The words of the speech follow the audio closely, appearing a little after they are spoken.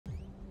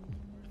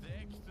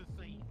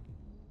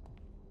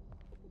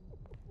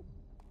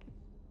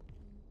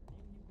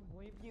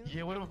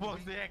Yeah, what the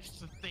fuck's the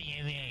extra thing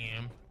in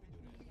there?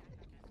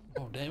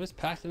 Oh damn, it's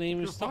packed and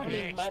even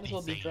started. Might as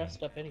well be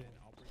dressed up anyway.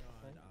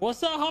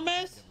 What's up,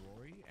 homies?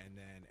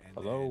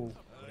 Hello.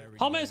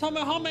 Homies.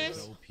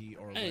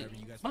 Hey,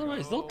 by the way,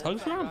 is little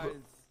tugs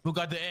around? Who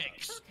got the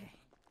X?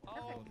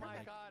 Oh my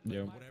god.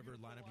 Yeah. Whatever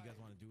lineup you guys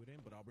want to do it in,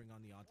 but I'll bring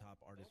on the on top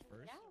artist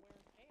first.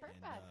 Yeah,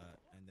 perfect.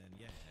 And then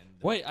yeah.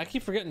 Wait, I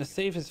keep forgetting to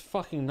save his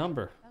fucking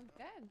number. Sounds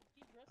good.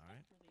 All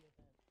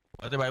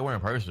right. Everybody wearing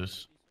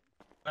purses.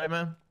 Hey,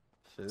 man.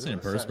 It's in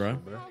purse, bro.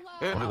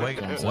 Why you wearing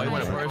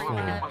a purse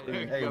for?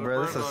 Hey,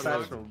 bro, this is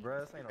satchel,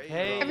 bro.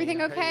 Hey.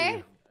 Everything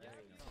okay?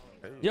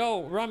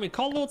 Yo, Rami,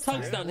 call little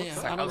tugs down here.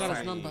 I don't got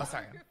his number.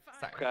 Sorry.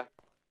 Okay.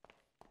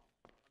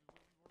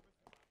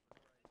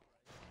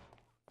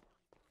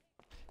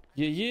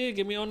 Yeah,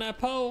 get me on that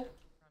pole.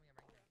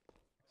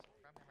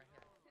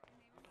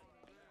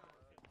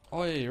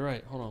 Oh yeah, you're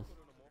right. Hold on.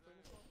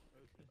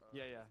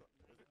 Yeah.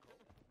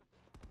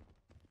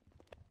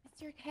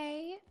 Mr.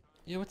 K,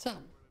 Yeah, what's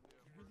up?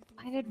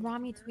 why did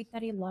Rami tweet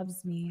that he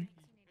loves me?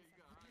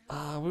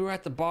 We were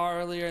at the bar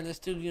earlier, and this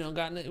dude, we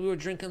were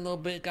drinking a little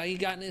bit. He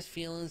got in his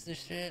feelings and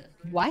shit.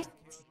 What?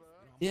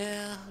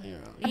 Yeah,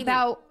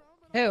 About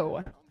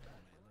who?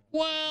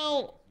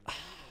 Well,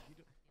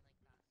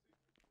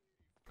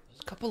 there's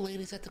a couple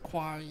ladies at the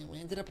quarry, and we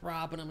ended up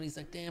robbing him. And he's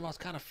like, "Damn, I was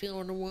kind of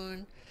feeling the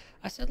one."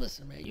 I said,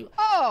 "Listen, man, you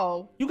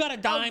got a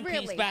dime piece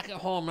really? back at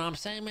home." And I'm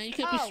saying, man, you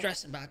can't be Oh.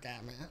 stressing about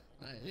that, man.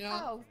 Like,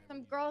 Oh,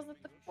 some girls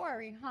at the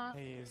quarry, huh?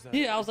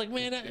 Yeah, I was like,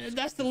 man,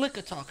 that's the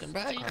liquor talking,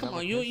 bro. Come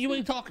on, you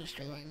ain't talking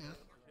straight right now.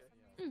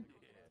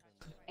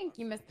 Thank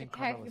you, Mr.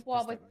 K. You've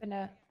always been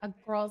a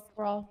girl's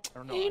girl.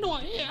 Yeah, you know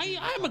what? Yeah,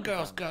 I'm a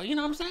girl's girl. You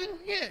know what I'm saying?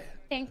 Yeah.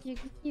 Thank you.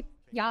 You keep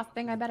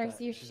yawsing. I better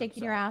see you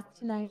shaking your ass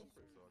tonight.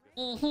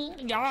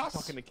 Yes.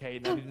 Talking to Kay,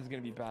 now this is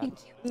gonna be bad.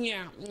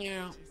 Yeah.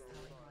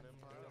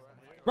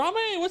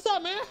 Rami, what's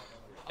up, man?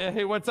 Yeah,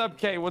 hey, what's up,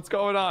 Kay? What's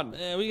going on?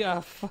 Yeah, we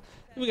got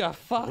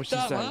fucked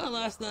up, huh,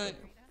 last night.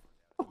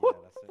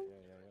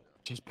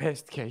 She's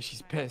pissed, Kay.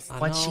 She's pissed.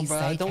 What'd she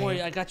say? Don't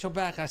worry, I got your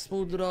back. I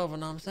smoothed it over.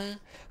 Know what I'm saying?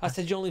 I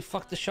said you only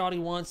fucked the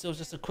shawty once. It was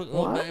just a quick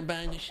little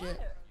bang and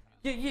shit.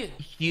 Yeah.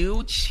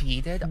 You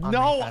cheated on my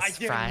best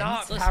did friend?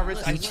 not, Listen, Paris.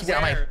 listen, You cheated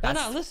on my best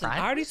No, listen. friend?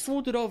 I already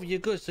smoothed it over. You're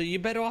good. So you're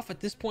better off at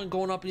this point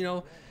going up.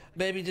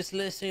 Baby, just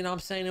listen. You know what I'm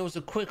saying? It was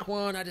a quick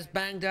one. I just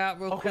banged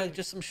out real quick,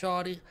 just some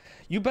shawty.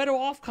 You better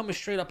off coming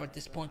straight up at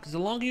this point, because the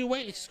longer you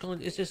wait, it's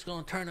just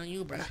gonna turn on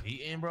you, bro.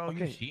 Cheating, bro.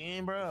 You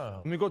cheating, bro.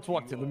 Let me go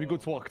talk to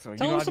him.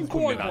 Tell him some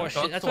coy boy Don't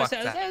shit. That's what I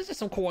said. talk That's just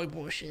some coy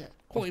boy shit.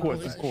 Of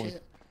course.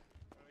 Shit.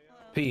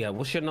 P,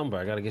 what's your number?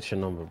 I gotta get your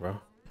number, bro.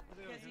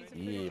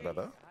 Yeah,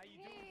 brother.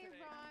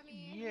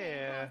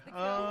 Yeah.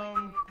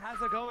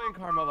 How's it going,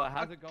 Carmela?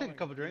 How's it going? Take a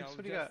couple drinks.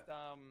 What do you got?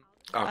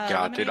 Oh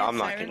god, dude, I'm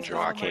not getting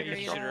drunk. I can't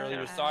get drunk.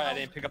 Earlier. Sorry, I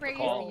didn't pick up the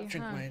call.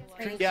 Drink my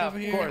drinks Yeah, over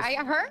of here. course. I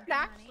heard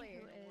actually.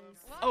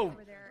 Oh.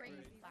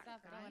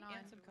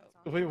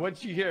 Wait,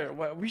 what'd you hear?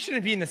 Well, we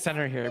shouldn't be in the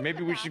center here.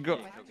 Maybe we should go.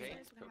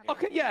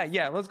 Okay,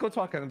 yeah. Let's go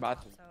talk in the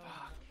bathroom.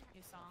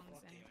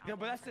 Yeah,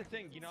 but that's the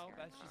thing,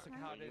 That's just like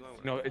how it is.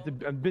 No, it's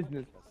a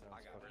business.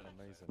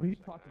 What are you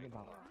talking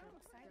about?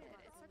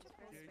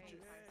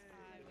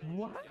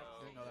 What?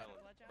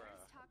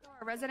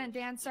 A resident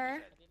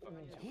dancer.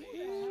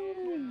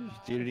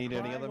 Do you need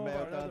any other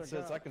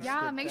marathons? I can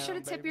Yeah, make sure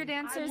to tip your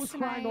dancers I was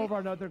tonight. crying over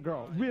another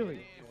girl.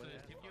 Really?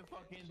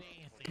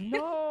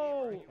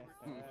 No.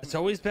 It's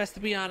always best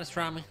to be honest,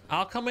 Rami.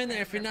 I'll come in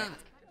there if you're not.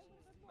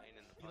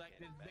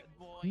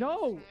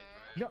 No.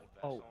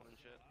 Oh.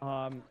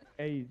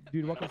 Hey,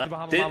 dude, welcome to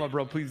Bahama Mama,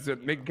 bro. Please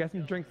get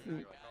some drinks.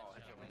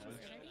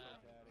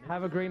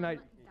 Have a great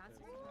night.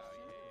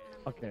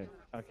 Okay.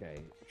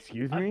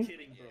 Excuse me?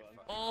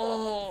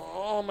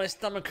 Oh, my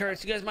stomach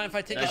hurts. You guys mind if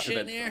I take a shit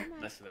in here?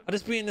 I'll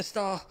just be in the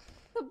stall.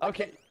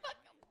 Okay.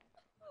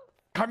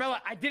 Carmela,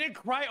 I didn't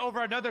cry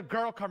over another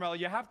girl, Carmela.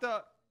 You have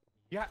to...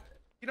 Yeah.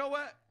 You know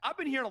what? I've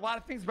been hearing a lot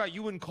of things about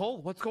you and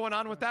Cole. What's going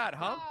on with that,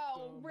 huh?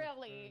 Oh,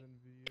 really?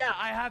 Yeah,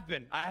 I have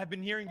been. I have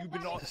been hearing you've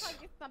been... Let me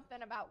tell you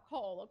something about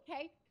Cole,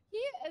 okay? He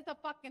is a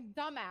fucking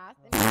dumbass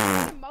and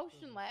he's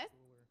emotionless,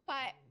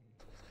 but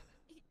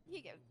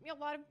he gives me a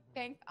lot of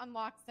bank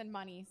unlocks and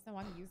money, so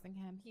I'm using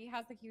him. He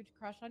has a huge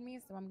crush on me,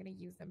 so I'm gonna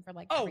use him for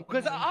like. Oh,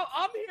 because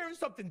I'm hearing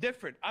something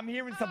different. I'm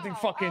hearing something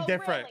fucking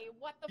different. Really?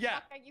 What the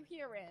fuck are you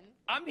hearing?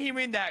 I'm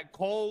hearing that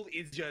Cole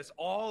is just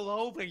all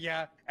over you,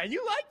 and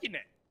you liking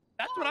it.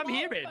 That's what I'm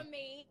hearing.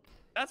 Me.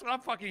 That's what I'm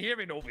fucking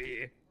hearing over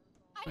here.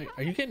 Wait,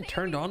 are you getting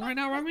turned on right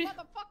now, Rami?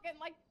 Motherfucking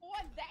like 4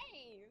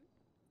 days.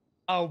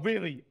 Oh,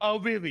 really?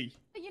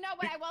 You know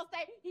what I will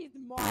say? He's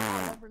more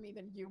all over me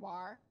than you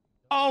are.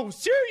 Oh,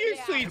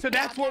 seriously? Yeah. So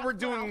that's what we're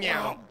doing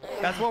now.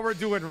 That's what we're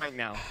doing right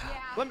now.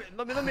 Yeah.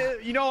 Let me.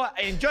 You know what?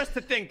 And just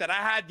to think that I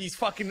had this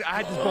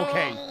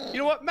bouquet. You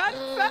know what?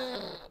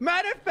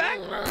 Matter of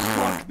fact,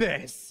 fuck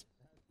this.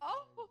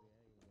 Oh,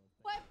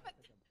 what?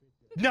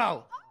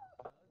 No.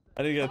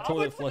 I didn't get a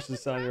toilet flush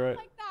this time, you're right.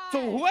 So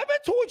whoever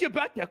told you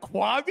about the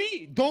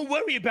quarry, don't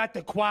worry about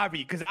the quarry.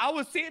 Because I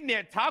was sitting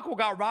there, Taco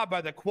got robbed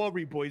by the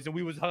quarry boys, and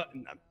we was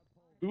hunting them.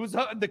 We was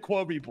hunting the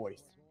quarry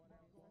boys.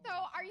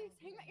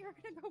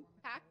 we're gonna go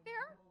back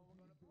there?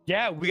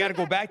 Yeah, we gotta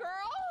go back. Girl?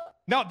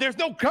 No, there's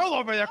no girl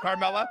over there,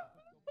 Carmela.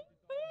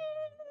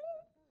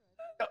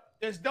 No,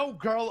 there's no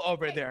girl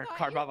over there,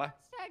 Carmela.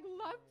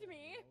 Loved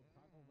me.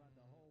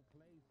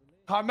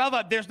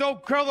 Carmela, there's no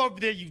girl over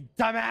there, you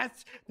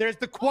dumbass. There's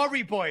the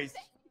Quarry Boys.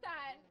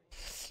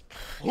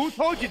 Who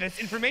told you this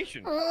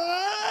information? Fucking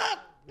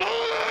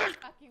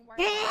worry.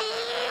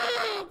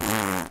 Don't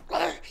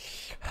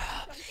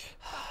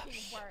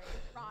fucking worry,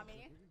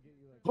 Rami.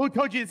 Who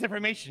told you this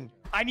information?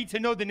 I need to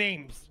know the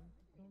names.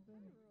 You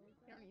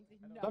don't need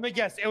to know. Let me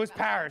guess. It was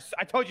Paris.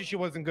 I told you she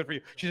wasn't good for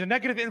you. She's a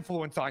negative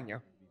influence on you.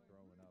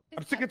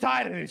 I'm sick and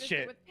tired of this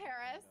shit. With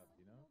Paris.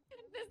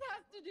 This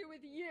has to do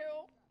with you.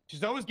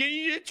 She's always getting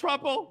you in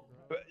trouble.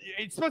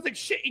 It smells like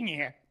shit in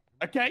here.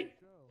 Okay?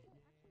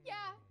 Yeah,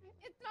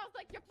 it smells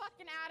like your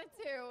fucking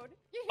attitude.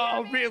 You hear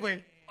Oh, me?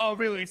 really? Oh,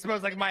 really? It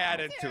smells like my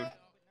attitude.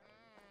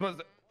 Smells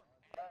like...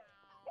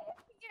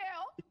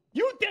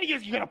 You think you're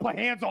gonna put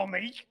hands on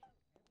me?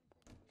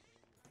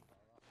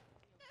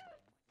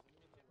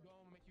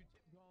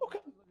 Okay.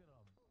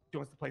 She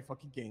wants to play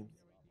fucking games.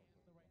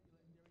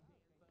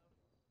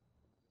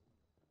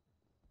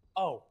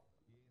 Oh.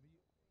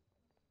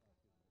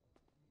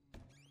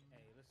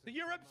 So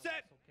you're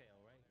upset?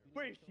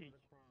 Where is she?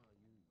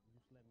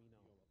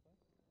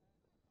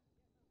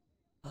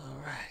 All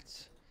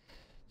right.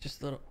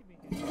 Just a little.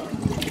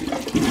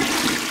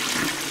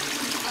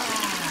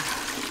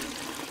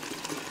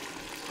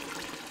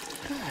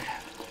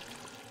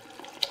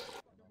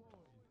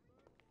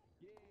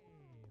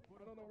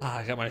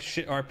 I got my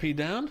shit RP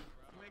down.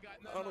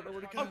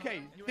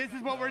 Okay, this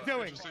is what we're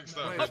doing.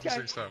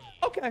 Okay.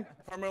 Okay.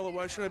 Carmela,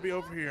 why should I be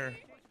over here?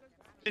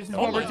 This is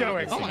what we're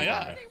doing. Oh my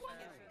god.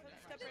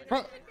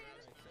 Bro.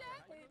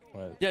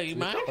 Yeah, you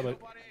mind?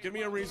 Give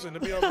me a reason to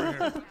be over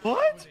here.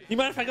 What? You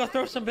mind if I go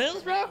throw some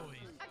bills, bro?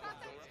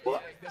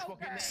 What?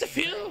 Just a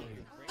few.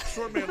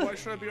 Short man, why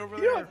should I be over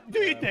You there? know, do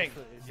you think?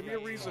 Give me a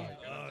reason.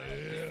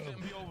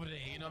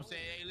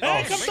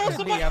 Hey, come throw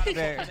some money. up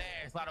there.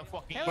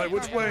 Wait,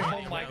 which way?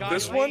 Oh my god.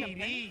 This one?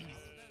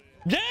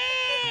 Yeah!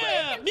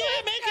 Yeah, make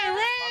it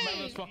rain!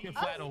 Carmela's fucking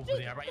flat over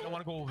there, right? You don't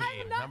want to go over there.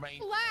 I'm not right?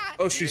 flat.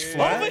 Oh, she's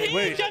flat? Over here,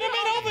 Wait. gentlemen,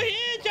 over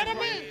here,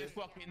 gentlemen! It's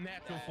fucking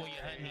natural for you,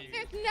 honey.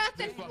 There's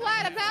nothing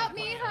flat about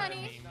me,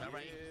 honey.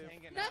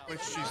 Nothing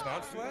Wait, she's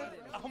not flat?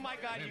 Oh my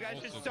god, you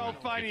guys are so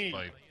funny.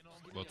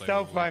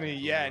 So funny.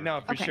 Yeah,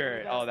 no, for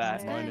sure. All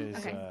that.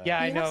 Yeah,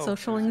 I Do you have know.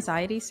 social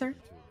anxiety, sir?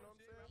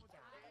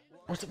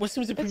 What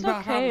seems to be It's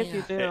about okay if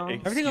you do.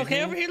 Everything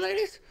okay over here,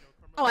 ladies?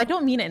 Oh, I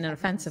don't mean it in an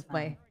offensive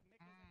way.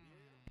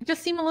 You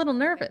just seem a little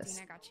nervous.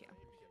 I got you.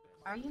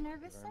 Are you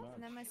nervous,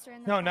 sir?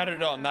 No, not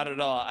at all. Not at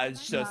all. I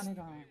was just,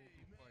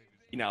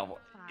 you know,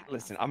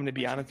 listen, I'm gonna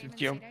be honest with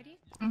you.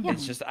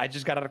 It's just, I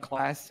just got out of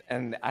class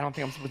and I don't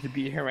think I'm supposed to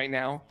be here right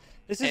now.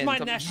 This is And my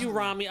some- nephew,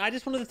 Rami. I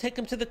just wanted to take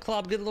him to the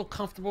club, get a little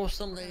comfortable with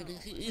some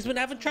ladies. He's been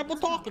having trouble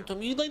talking to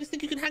me. You ladies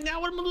think you can hang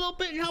out with him a little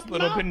bit and help A him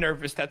little out? bit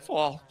nervous, that's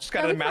all. Just got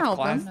Yeah, out we of can math help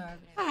class. him.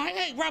 All right,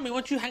 hey, Rami, why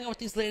don't you hang out with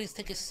these ladies,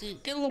 take a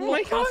seat, get a little Oh more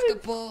my God.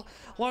 comfortable,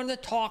 learn to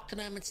talk to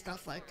them and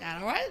stuff like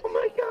that, all right? Oh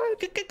my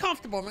god. Get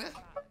comfortable, man.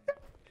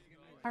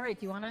 All right,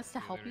 do you want us to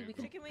help you? We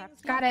can prep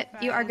you. Got it.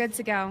 You are good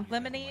to go.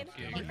 Lemonade.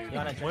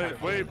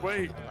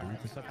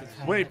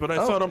 Wait, but I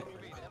thought I'm...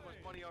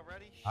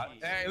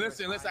 Hey,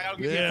 listen, I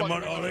gotta give Yeah, you a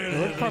man, fucking...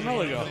 where'd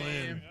Carmela go?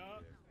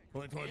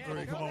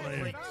 2023, come on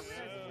in.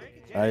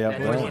 Hey, up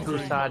there.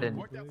 Put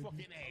that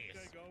fucking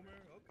ass.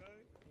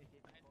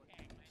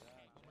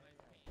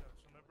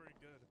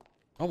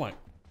 Oh my.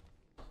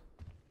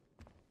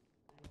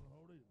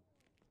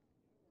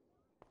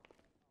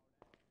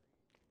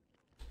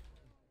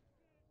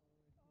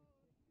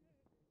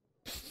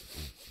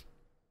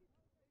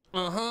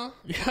 Uh-huh.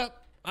 Yep.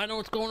 I know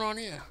what's going on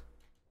here.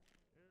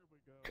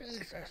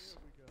 Jesus.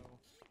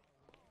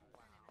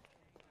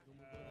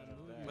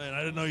 Man, I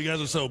didn't know you guys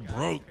were so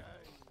broke.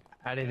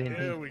 I didn't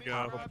Here we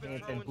go.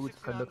 pants and boots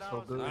could look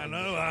so good. I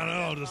know,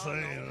 I'm just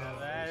saying.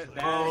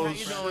 How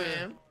you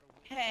doing?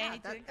 Hey,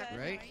 doing good.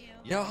 Right?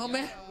 Yo,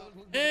 homie.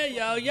 Hey,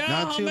 yo,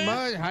 Not too homie.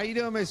 much. How you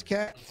doing, Miss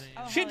Cat?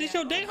 Shit, this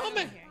your day,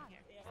 homie?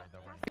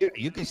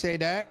 You can say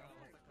that.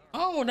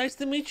 Oh, nice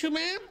to meet you,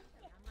 ma'am.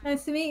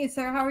 Nice to meet you,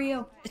 sir. How are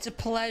you? It's a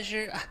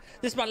pleasure.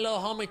 This is my little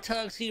homie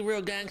Tugs. He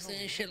real gangster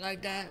and shit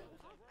like that.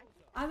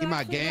 He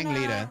my gang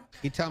leader.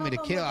 He told me to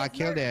kill. I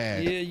killed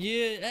that.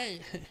 Yeah. Hey,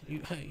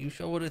 you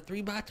sure with a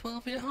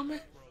 3x12 here, homie?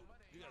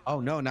 Oh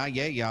no, not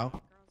yet,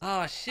 y'all.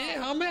 Oh shit,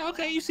 homie.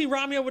 Okay, you see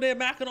Rami over there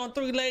macking on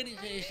 3 ladies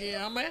and shit,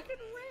 homie.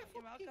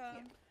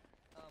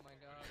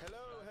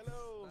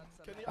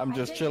 I'm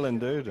just chilling,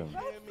 dude. And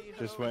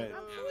just wait.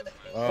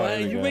 Oh, Well,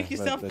 here we you go. make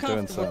yourself They're doing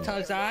comfortable, something.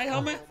 Tugs. All right,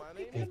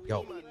 homie?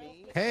 Yo.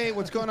 Hey,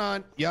 what's going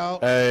on, yo?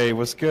 Hey,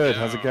 what's good?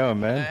 How's it going,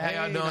 man? Hey,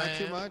 not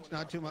too much.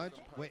 Not too much.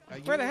 Wait, are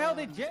you, Where the hell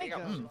did Jake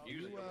go?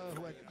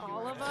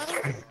 All of us?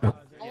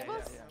 All of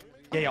us?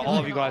 Yeah, all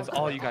of you guys,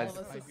 Oh,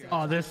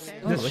 this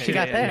what you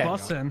got there?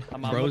 bussin'.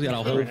 Bro's got a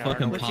whole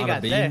fucking What you pot got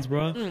of beans,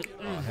 there? bro.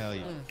 Oh, hell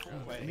yeah.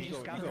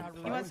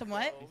 You want some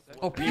what?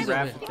 Oh,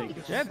 pizza.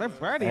 Yeah, they're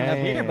ready.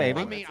 Hey.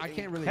 I mean, I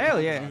can't really. Hell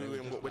yeah.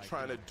 What we're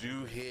trying to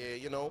do here,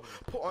 you know,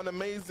 put on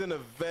amazing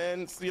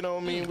events. You know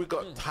what I mean? We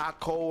got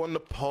taco on the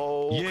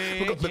pole.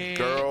 We got the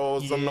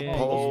girls on the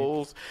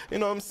poles. You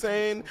know what I'm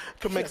saying?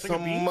 Can make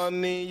some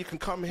money. You can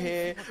come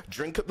here,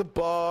 drink at the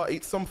bar,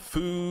 eat some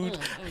food,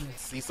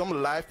 see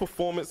some live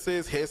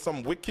performances, hear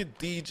some wicked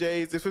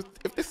DJs.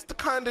 If this is the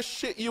kind of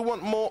shit you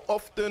want more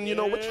often, you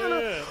know,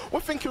 we're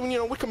thinking, you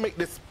know, we can make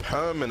this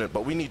permanent,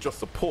 but we need your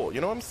support. You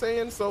know what I'm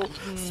saying? So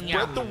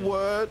spread the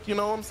word. You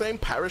know what I'm saying?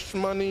 Parish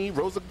Money,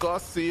 Rosa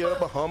Garcia,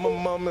 Bahama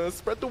Mamas.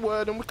 Spread the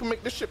word, and we can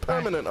make this shit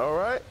permanent. All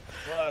right?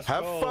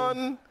 Have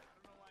fun.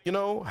 You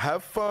know,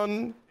 have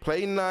fun,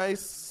 play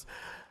nice,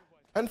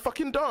 and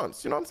fucking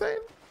dance. You know what I'm saying?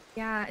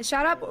 Yeah,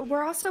 shout out.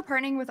 We're also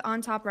partnering with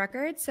On Top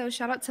Records, so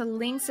shout out to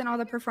Lynx and all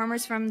the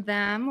performers from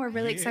them. We're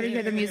really excited to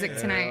hear the music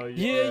tonight.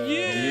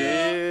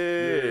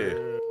 Yeah.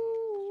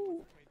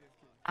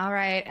 All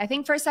right, I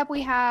think first up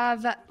we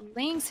have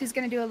Lynx, who's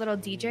going to do a little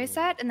DJ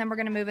set, and then we're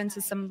going to move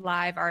into some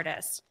live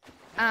artists.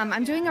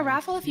 I'm doing a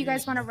raffle. If you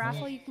guys want a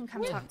raffle, you can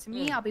come talk to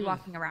me. I'll be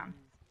walking around.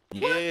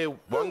 Yeah,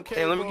 1K.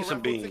 Hey, let me get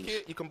some beans.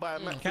 Ticket. You can buy a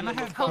Mac. Can I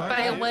have hope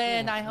I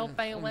win? I hope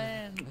I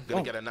win.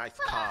 Gonna get a nice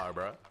car,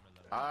 bro.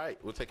 All right,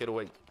 we'll take it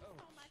away.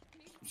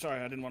 Sorry,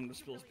 I didn't want him to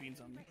spill his beans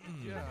on me.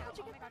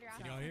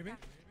 Can y'all hear me?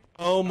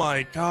 Oh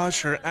my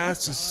gosh, her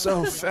ass is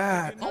so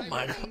fat. Oh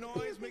my God.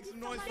 Make some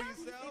noise for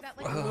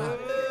yourself.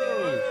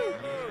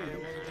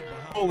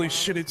 Holy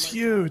shit, it's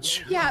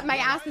huge. Yeah, my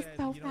ass is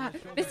so fat.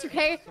 Mr.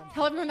 K,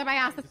 tell everyone that my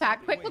ass is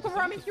fat. Quick, look over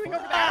I'm queuing over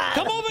there.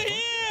 Come over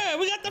here.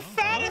 We got the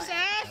fattest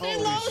ass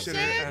in Los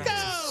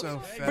Santos. So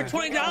fat. For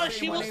 $20,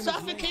 she will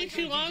suffocate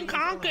you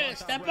unconquered.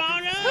 Step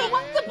on Who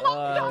wants up. to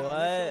blow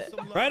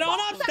me? Right on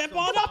up. Step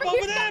on up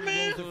over there,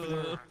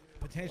 man.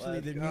 Potentially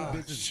the new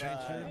business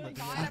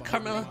venture.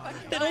 Carmela,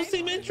 they don't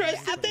seem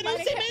interested. They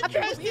don't seem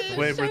interested.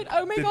 Wait,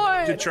 Oh my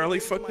god. did Charlie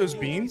fuck those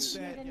beans?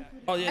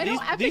 Oh yeah, I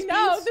don't actually these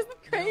know. beans. This is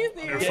crazy.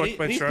 They were fucked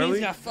by These Charlie? beans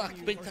got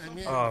fucked big time,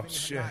 yeah. Oh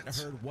shit. I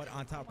heard what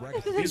On Top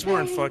Records. These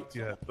weren't fucked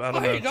yet. I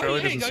don't here know. you go,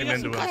 Charlie here you doesn't go.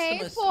 seem You got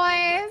into some it.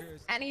 Hey boys,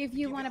 any of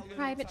you want a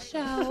private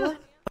show?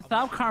 What's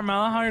up,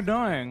 Carmela? How you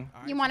doing?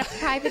 You want a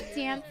private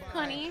dance,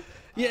 honey?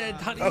 Yeah,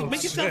 honey, Oh,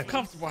 make yourself shit.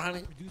 comfortable,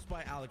 honey. Produced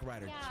by Alec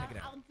Ryder. Yeah, Check it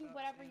out. I'll do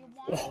whatever you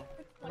want.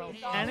 for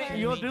 $20.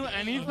 You'll do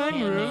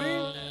anything,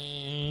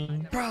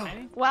 really? Bro.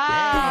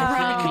 Wow.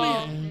 Ronnie,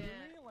 come here.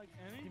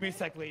 Give me a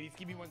sec, ladies.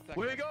 Give me 1 second.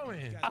 Where you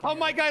going? Oh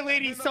my god,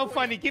 ladies, so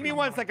funny. Give me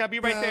 1 sec. I'll be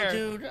right Bro, there.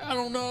 dude, I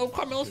don't know.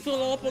 Carmela's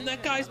feeling all up on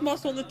that guy's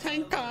muscle in the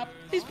tank top.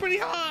 He's pretty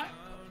hot.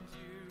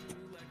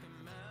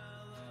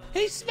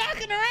 He's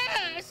smacking her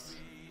ass.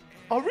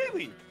 Oh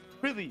really?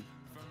 Really?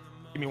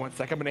 Give me 1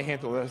 sec. I'm gonna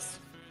handle this.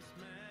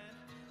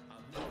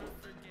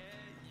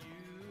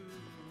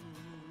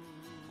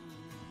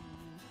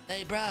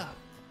 Hey, bro.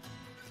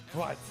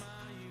 What?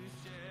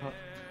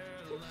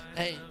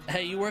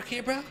 Hey, you work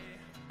here, bro?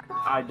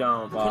 I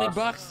don't, boss.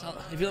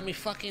 $20 if you let me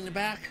fuck you in the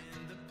back.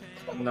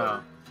 No,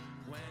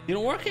 You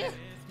don't work here?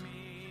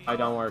 I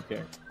don't work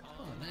here.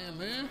 Oh,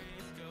 man.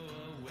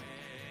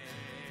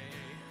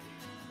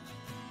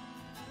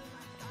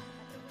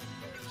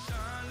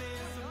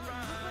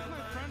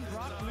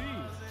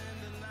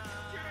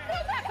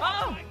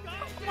 Oh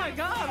my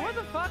god, what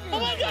the fucking? Oh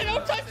my god,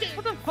 don't touch it!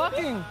 What the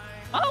fucking?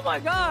 Oh my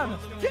god!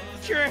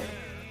 Picture!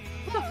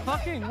 What the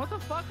fucking? What the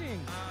fucking?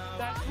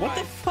 What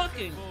the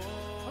fucking?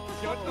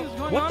 What the fucking is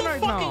going on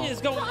right now? What the fucking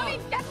is going Tommy,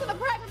 on? get to the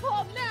private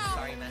pool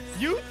now.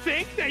 You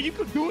think that you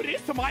could do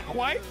this to my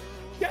wife?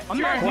 Get I'm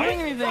your not doing wife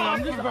anything.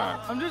 I'm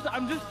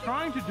off. just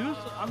trying to do.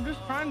 I'm just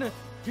trying to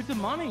get the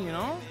money, you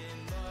know?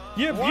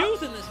 You're What?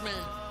 abusing this man.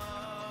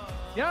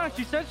 Yeah,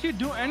 she said she'd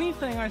do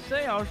anything I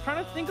say. I was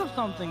trying to think of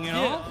something, you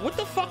know? Yeah, what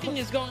the fucking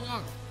is going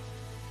on?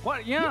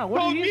 What? Yeah, what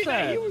Told did me he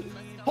that say? he was.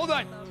 Hold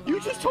on.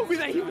 You just told me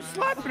that he was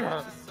slapping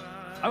her.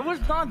 I was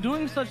not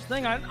doing such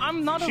thing.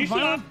 I'm not a She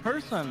violent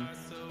person.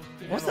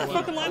 What's that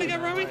fucking line again,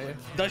 Remy?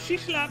 Does she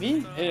slap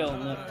me? Hell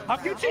no. How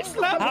could she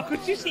slap? How could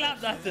she slap?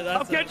 That's it. How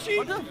That's can it. she?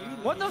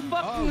 What the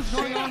fuck is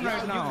going on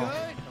right now?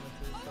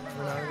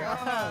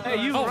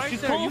 Hey, you Oh, right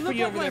she's there. calling You for look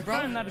you like over my there, bro.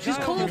 friend, that She's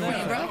guy calling over for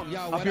you, there. bro. Yo,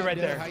 I'll what be up, right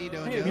dude? there. How you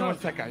doing, Hey, dude? give me 1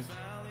 sec, guys.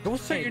 Go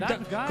assert Hey, your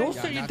that guy- go Yo,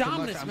 assert your not too much.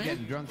 dominance, I'm man.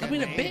 getting drunk I at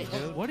mean a night, bitch.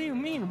 dude. What do you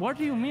mean? What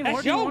do you mean? That's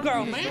What do you your want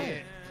girl, me to man.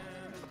 say?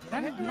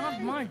 That is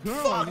not my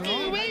girl. Fuck you you,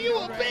 know? man. You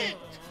a bitch.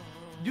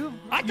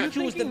 I thought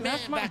you was the man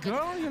That's my back.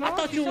 girl, you know? I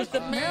thought you was the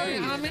man,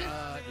 married. I mean.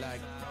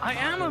 I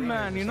am a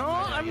man, you know?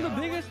 I'm the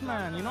biggest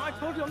man, you know? I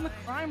told you I'm the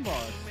crime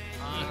boss.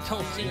 You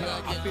don't seem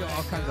like I it. feel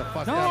all kinds of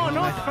fucked No, up.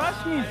 no,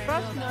 trust me,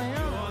 I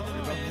am.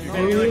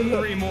 Like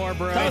 3 more,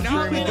 bro. Tell us you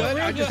clean up Good.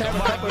 I real just good. have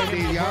a couple of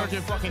these, y'all. Yeah,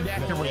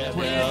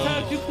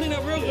 tell us you clean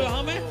up real good,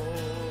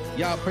 homie.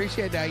 Y'all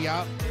appreciate that,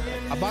 y'all.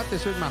 I bought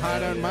this with my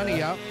hard-earned money,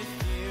 y'all.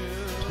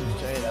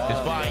 It's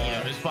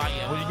fire. It's fire.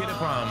 Where'd you get it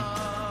from?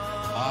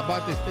 I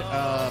bought this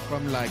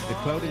from like the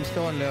clothing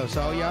store in Little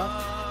Soul, y'all.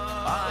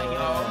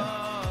 Fire.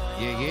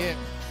 Yeah.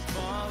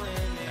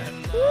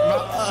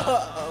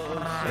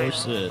 Oh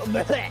shit.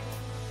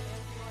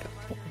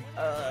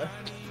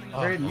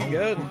 Brandon, you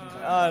good?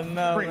 Oh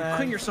no, Brandon, man.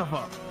 clean yourself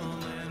up.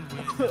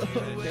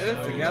 Get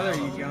it together,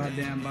 you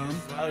goddamn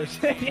bum. Oh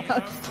shit.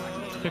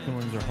 Chicken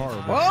wings are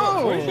horrible.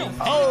 Whoa!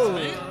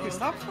 Oh!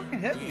 Stop fucking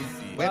hitting me.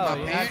 Wait, Oh, my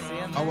you're pants? not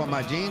seeing Oh, what,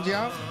 my jeans,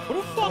 y'all? What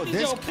the fuck is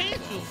this- your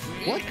pants?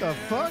 What the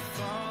fuck?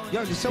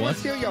 Yo, did someone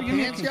steal your Give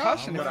me a pants, y'all?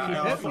 concussion if you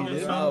hit me,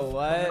 dude. Oh,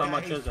 what? How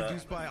much is that?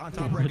 Produced by On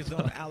Top Records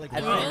of Alex.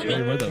 Hey,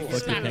 where the fuck your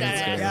Smack that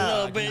pants ass go? a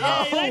little bit.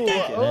 Yeah, you like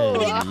that?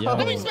 Hey, yo.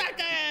 Let me smack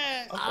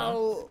that ass.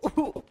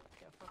 Oh.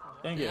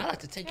 Thank I you. like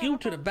to take you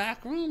to the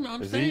back room. Know what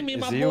I'm Is saying? he- Me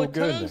and is my he boy all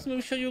good Tubbs. Let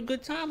me show you a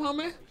good time,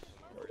 homie.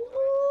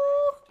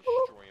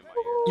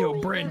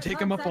 Yo, Brandon, take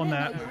him up on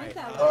that.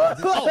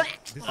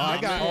 I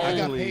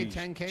got paid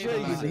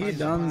 10K. He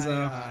done so.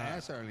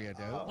 Ass earlier,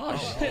 dude.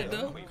 Oh shit,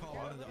 dude.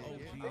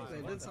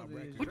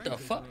 What the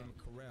fuck?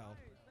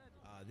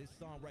 This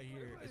song right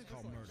here is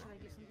called Murder.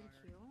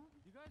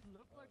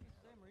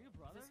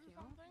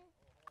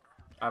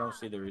 I don't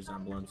see the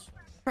resemblance.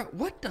 Bro,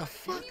 what the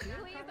fuck? Please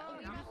only leave us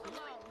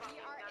alone. We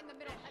are in the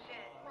middle of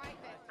a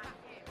private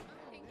game.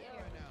 Thank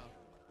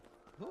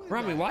you.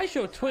 Rami, why is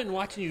your twin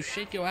watching you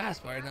shake your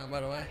ass right now, by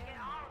the way?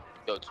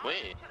 Yo, twin.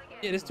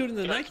 Yeah, this dude in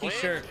the Nike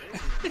shirt.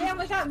 Damn,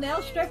 without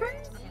nail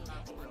strippers?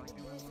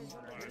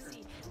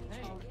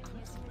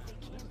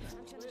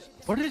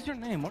 What is your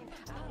name? What?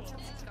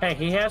 Hey,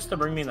 he has to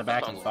bring me in the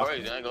back and Sounds fuck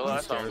crazy. me. I ain't gonna lie.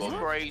 That sounds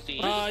crazy.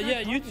 Yeah,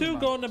 you two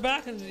go in the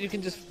back and you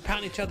can just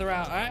pound each other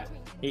out, alright?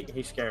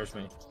 He scares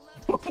me.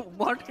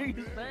 What are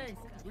you saying?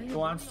 He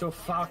wants to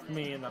fuck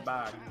me in the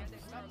back.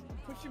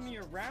 Pushing me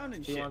around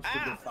and He shit. wants to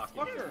do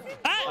fucking. Fucker.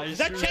 Ah, is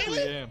that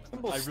Chandler?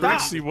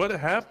 Stop. See what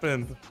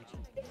happened?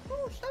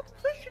 Stop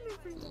pushing me.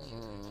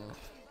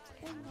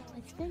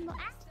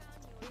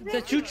 Is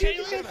that you,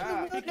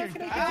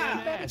 Chandler?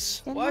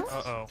 Ass. What?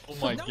 Uh-oh. Oh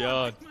my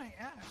god.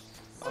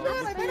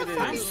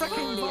 I'm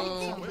fucking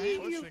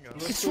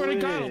I swear to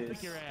God, I'll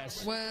pick your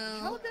ass.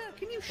 Well,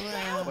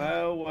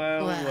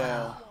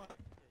 Well.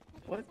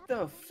 What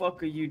the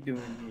fuck are you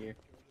doing here?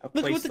 A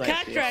look place what the like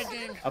cat this. dragged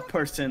in. A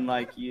person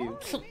like you.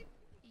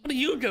 What are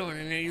you doing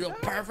in there, you little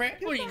pervert?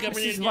 What are you coming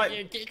This is in my-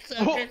 and get your dick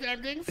sucked or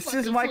something? This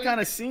is my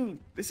kind of scene.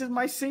 This is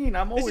my scene.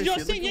 I'm This always is your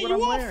here. scene. Look Yeah, at what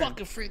you I'm are wearing.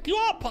 fucking freak. You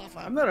are puffer.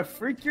 I'm not a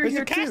freak. You're There's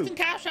here a casting too.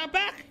 couch out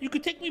back. You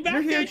could take me back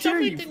You're there here and show too,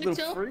 me you thing little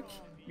tell. freak.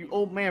 You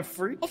old man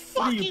freak. Oh,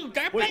 fuck you,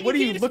 dirtbag. What You are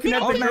you can't looking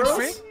spit at on the me.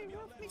 girls?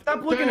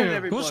 Stop looking at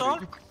everybody. Who's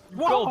on?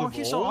 Whoa,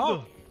 he's so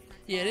old.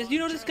 Yeah, you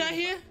know this guy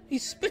here? He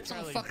spits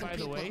on fucking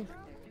people.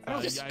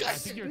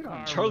 Disgusting.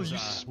 Charlie,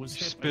 you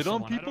spit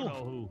on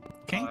people?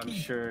 I'm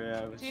sure,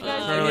 yeah. Do you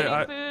guys Charlie,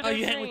 like I- Oh,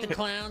 you hang with the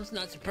clowns?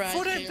 Not surprised.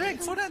 Food and here.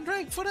 drink, food and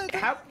drink, food and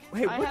drink.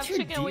 Hey, what's your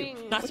deal?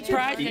 Not What's your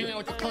surprised deal? hanging out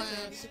with the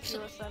clowns.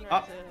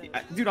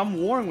 Dude,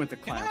 I'm warring with the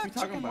clowns. What are you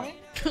talking about?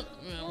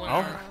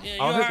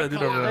 I'll hit that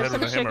dude over the head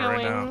with a hammer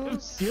right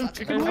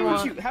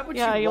now. How about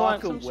you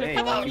walk away?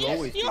 How about like you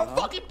always you're do, a huh?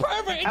 fucking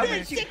pervert and How you're a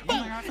about you- sick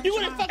bug. You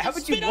wanna fucking How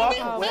about you spit on walk me?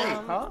 away,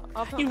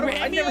 huh? You I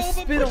ran me never over,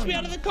 spit pushed on me you.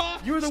 out of the car,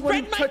 You were the one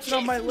spread who my touched cheeks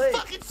on my and leg.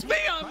 fucking spit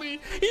on me.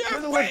 You're You're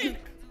a the one freak.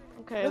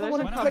 You're the one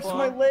who touched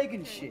my leg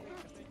and shit.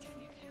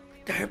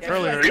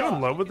 Charlie, are you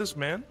in love with this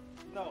man?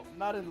 No,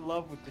 not in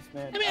love with this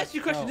man. Let me ask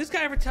you a question. This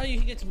guy ever tell you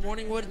he gets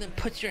morning wood and then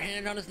puts your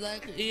hand on his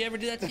leg? He ever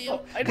do that to you?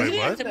 I He didn't did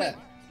what? that to me.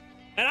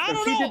 And I If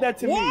don't he know. did that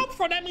to Where me- I'm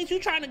from, that means you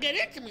trying to get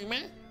into me,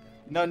 man.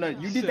 No,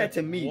 you did that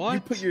to me. You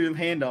What? put your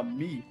hand on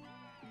me.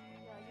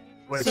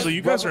 Wait, so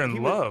you guys are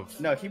in love?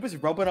 No, he was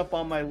rubbing up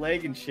on my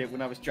leg and shit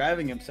when I was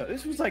driving him. So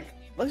this was like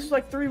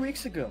 3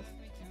 weeks ago.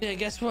 Yeah,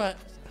 guess what?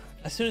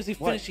 As soon as he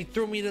finished, he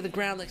threw me to the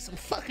ground like some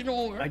fucking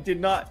ogre. I did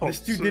not. Oh, this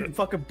dude so- didn't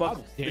fucking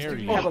buckle. This dare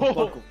dude you. didn't have a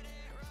buckle.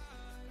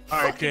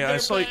 All right, okay, I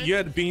saw dirtbag. you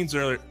had beans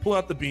earlier. Pull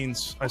out the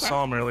beans. I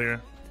saw them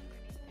earlier.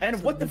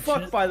 And what the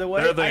fuck, by the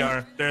way? There they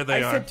are. There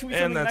they I are. said tweet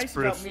And something that's nice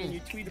proof. about me, and you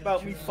tweet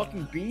about me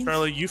fucking beans.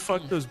 Charlie, you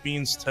fucked those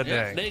beans Yeah,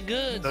 today. they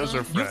good. Those son.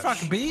 are fresh. You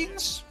fuck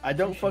beans? I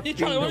don't fuck You beans.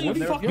 Charlie, why when you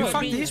they're fuck good. You my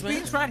fuck beans, these man?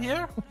 beans right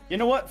here? You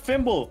know what,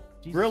 Fimble?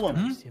 Grill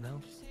him.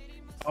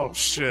 Oh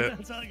shit!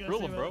 Grill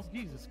him, bro.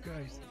 Jesus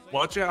Christ.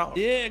 Watch out.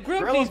 Yeah,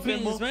 grill Grill these him,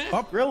 beans, Fimble.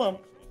 man. Grill him.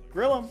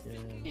 Grill him.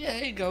 Yeah,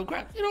 here you go.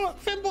 Grab. You know what,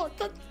 Fimble?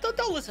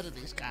 Don't listen to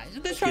these guys.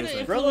 They're trying to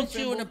Excuse me. Grill 'em, influence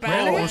you in a Fimble.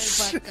 bad Grill way,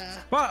 'em.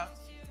 but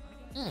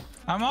But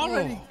I'm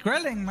already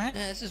grilling, man.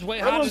 yeah, this is way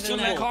Grill hotter him, than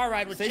that Fimble. car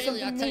ride with Say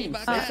Chili. I'll something tell you mean.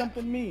 about Say that.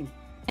 something mean.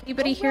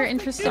 Anybody here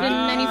interested in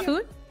any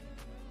food?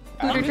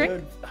 Food or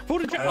drink?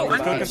 Food and drink. We're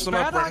Oh, cooking some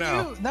up Spat right on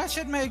now. you. That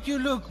should make you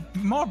look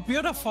more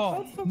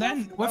beautiful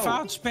than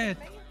without spit.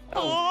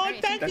 oh,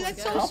 thank you. That's That's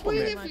a so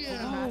sweet compliment. of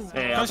you.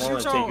 Hey, I'm willing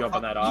to take you up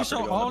on that you offer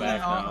so to go in old the back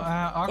and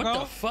now. What the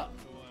Argo. fuck?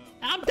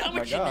 I'm done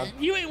with you, God. man.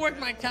 You ain't worth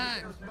my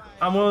time.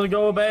 I'm willing to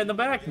go in the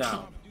back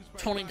now.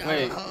 $20.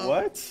 Wait,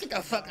 what? Get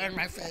the fuck out of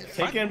my face.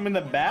 Taking him in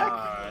the back?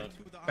 Alright.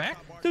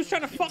 Back? Dude's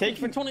trying to fuck me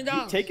for Taking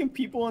 $20. taking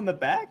people in the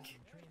back?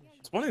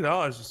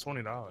 $20 is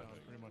 $20.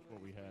 Pretty much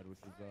what we had, which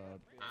was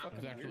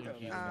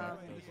actually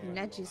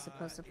Neji's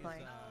supposed to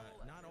play.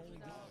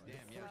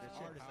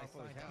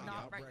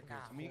 Not right now.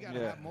 I mean, you gotta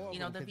have more of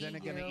them, the because then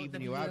they're gonna video,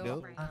 even you out,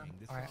 dude.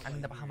 Alright, I'm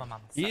in the Bahama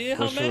Mama. Yeah,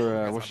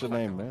 What's your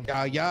name, man? Yo, my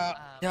Ron,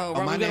 we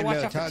gotta name watch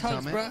Lil out for Tugs,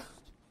 Tugs, homie. bro.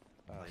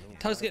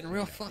 Tugs getting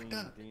real fucked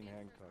up.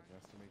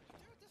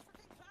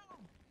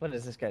 What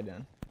is this guy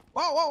doing?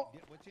 Whoa, whoa.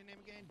 What's your name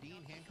again?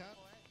 Dean Hancock?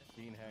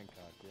 Dean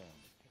Hancock, yeah.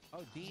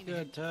 Oh, Dean.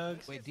 Good,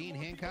 Tugs. Wait, Dean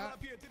Hancock?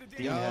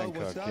 Dean Yo, Hancock,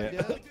 what's up, yeah.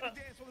 dude?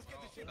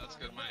 That's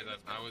good money. That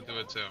I would do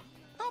it too.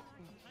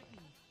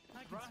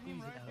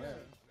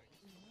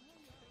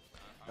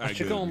 What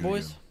you going,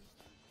 boys?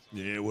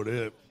 Yeah, what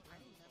up?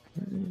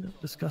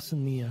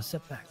 Discussing the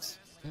setbacks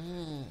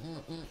and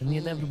the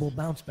inevitable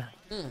bounce back.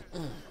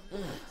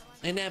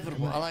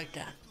 Inevitable. I like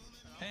that.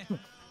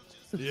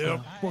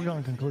 Yep.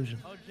 Foregone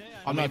conclusion.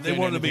 I mean, they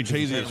wanted to be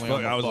cheesy as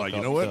fuck. I was like,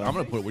 you know what? I'm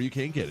gonna put it where you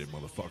can't get it,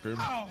 motherfucker.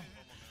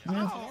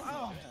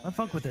 Yeah, I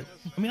fuck with it.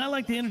 I mean, I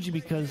like the energy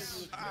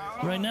because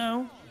right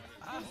now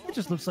it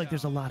just looks like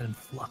there's a lot in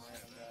flux.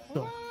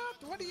 So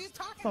it's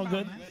all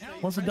good.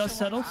 Once the dust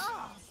settles,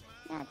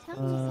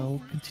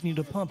 we'll continue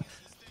to pump.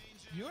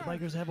 The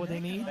bikers have what they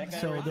need,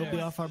 so they'll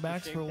be off our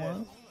backs for a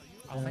while.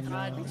 Oh my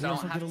God, we we don't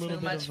also get a have little too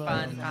bit much of,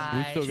 fun,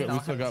 guys. We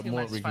still got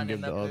more we can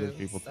give to other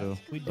people too.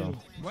 We do.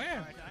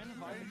 Where?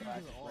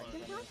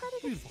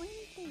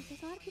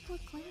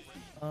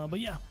 But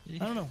yeah, I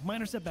don't know.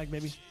 Minor setback,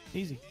 baby.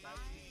 Easy.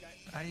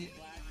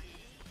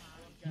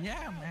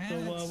 Yeah,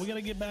 man. So we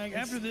gotta get back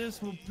after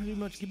this. We'll pretty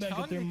much get back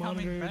up there,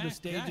 monitor the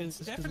stages,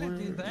 because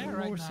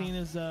what we're seeing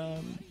is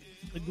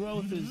the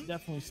growth is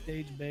definitely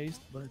stage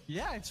based, but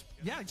it's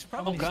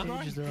how many probably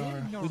stages there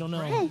are, we don't know.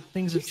 Hey,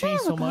 Things have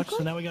changed so much,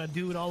 so now we gotta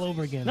do it all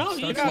over again. No, you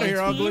Start got from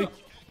here, ugly.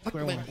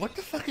 square one. What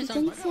the fuck is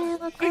on?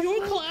 Are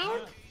you a clown?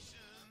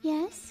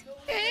 Yes.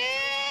 Ew!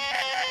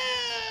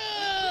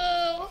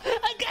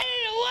 I got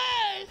it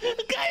away!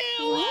 I got it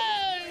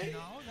away!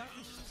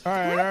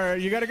 All right,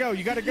 you gotta go.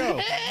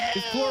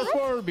 It's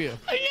chlorophobia.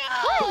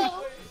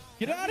 No!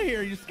 Get out of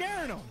here! You're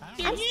scaring them.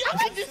 I'm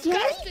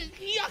disgusting!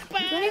 Yuck, Do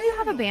any of you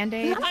have a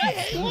band-aid? I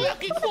hate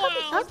yucky clowns!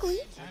 Ugly.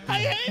 I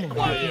hate Yeah,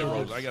 clowns!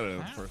 Rose, I got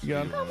it first.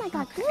 Oh my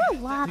God, can you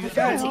walk?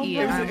 Guys,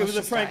 it was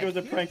a prank. It was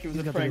a prank. It was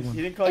a prank.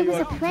 He didn't call It you was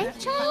a ugly. prank,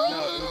 child? No,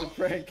 it was a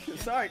prank.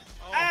 Sorry.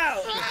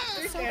 Ow!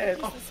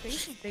 The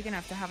space is big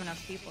enough to have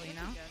enough people, you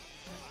know?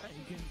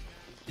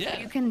 Yeah.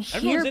 You can Everyone's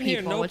hear in here,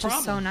 people, no which problem.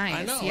 is so nice.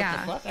 I know.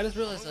 Yeah. What the fuck? I just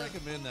realized I that.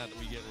 recommend that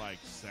we get like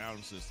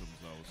sound systems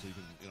though, so you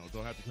can,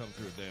 don't have to come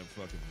through a damn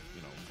fucking,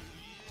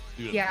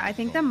 do that. Yeah, I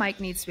think the mic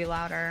needs to be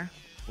louder.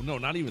 Well, no,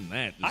 not even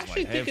that. Just I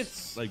actually like think have,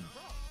 it's- like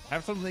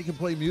have something they can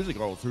play music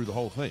all through the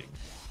whole thing.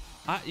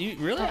 You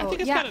really? I Oh,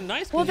 think it's yeah. kind of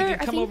nice Well, because you I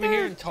can come think over here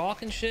they're- and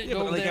talk and shit. Yeah, go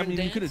but over like there I mean,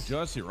 and you could dance.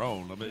 adjust your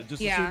own. I mean,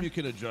 just Yeah. assume you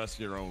can adjust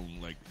your own,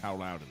 like how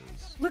loud it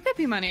is. Look at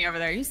P-Money over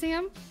there. You see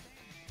him?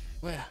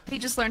 Where? He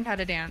just learned how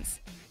to dance.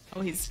 Oh,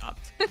 he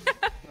stopped. Oh,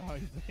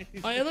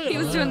 yeah, look at He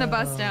was him. doing the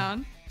bust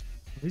down.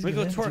 He's We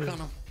go good twerk too. on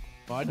him.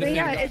 But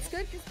yeah, it's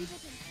good because people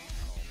can...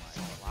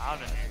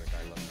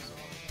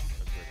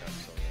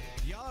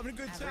 Y'all having a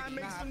good time?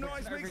 Make some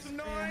noise. Make some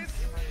noise.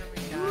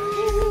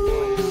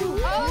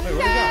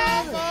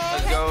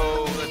 Let's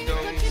go.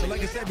 So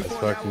like I said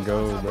before, Let's fucking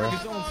go, bro.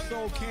 His own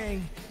Soul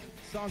King.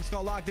 Song's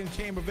called Locked In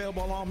Chamber,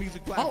 available on all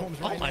music platforms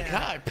Oh right my now.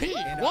 God, Pete!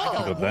 And I Whoa!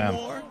 got Oh, one damn.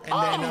 more,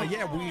 and then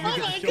yeah, we Oh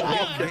get my the show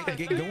God.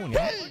 get going.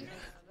 Yeah.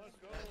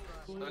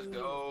 Let's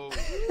go.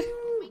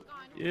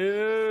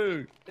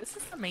 Dude. This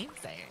is amazing.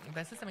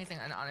 This is amazing,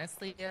 and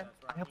honestly,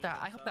 I hope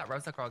that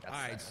Rosa girl gets All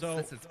right, this. so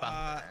This is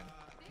fun.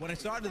 when I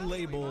started the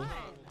label,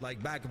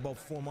 like back about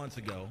 4 months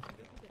ago,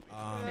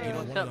 one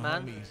what's of up, the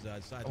man? homies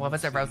decided What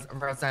was to it,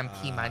 Rosa and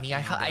P Money?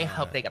 I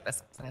hope they get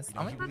this business.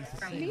 Oh my God,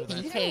 Me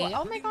too. okay.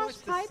 Oh my gosh,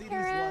 hi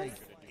Paris.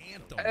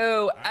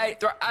 Oh, Oh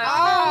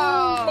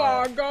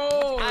my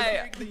God.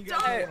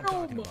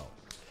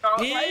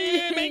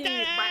 Yeah, make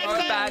that Throw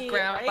it back,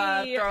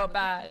 Grandpa. Hey. Throw it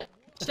back.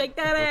 Shake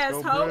that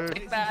ass, ho.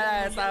 Shake that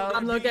ass out.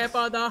 I'm looking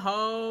for the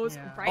hoes.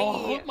 Right.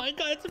 Oh my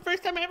God! It's the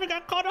first time I ever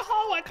got called a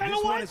hoe. I kind of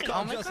This one want is it.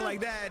 called my Just God. Like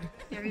That.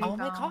 Oh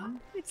my God!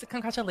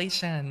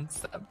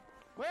 Congratulations.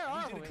 Where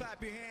are we?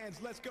 Clap your hands.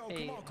 Let's go.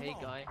 Come on, come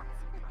on. guy.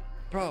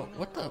 Bro,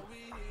 what the?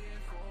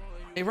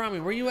 Hey, Rami,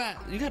 where you at?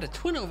 You got a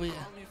twin over here.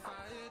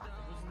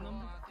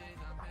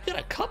 You got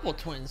a couple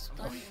twins.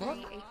 The fuck?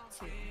 Let's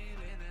go.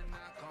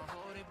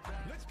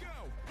 Let's go.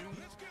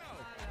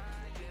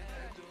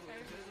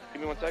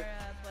 Give me 1 sec.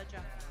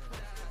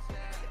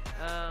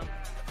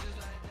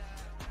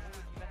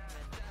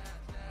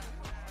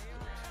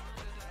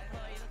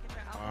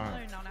 Alcohol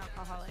or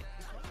non-alcoholic?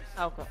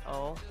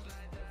 Alcohol.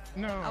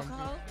 No.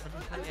 Alcohol?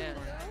 Yeah.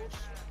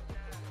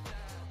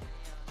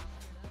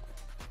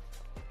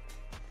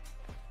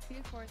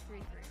 2433,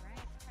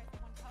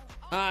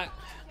 right? All right,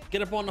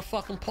 get up on the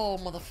fucking pole,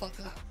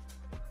 motherfucker.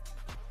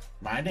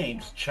 My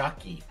name's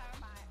Chucky.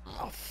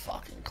 Oh,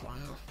 fucking clown.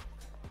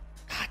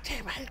 God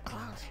damn, I hate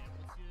clowns.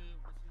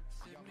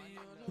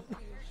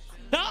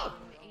 No!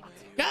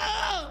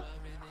 No!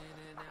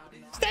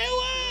 Stay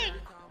away!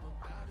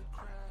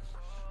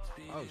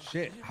 Oh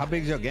shit! How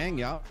big's your gang,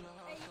 y'all?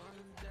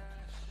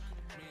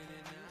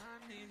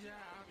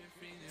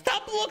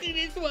 Stop looking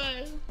this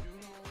way.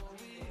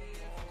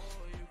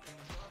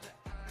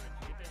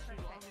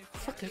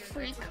 Fucking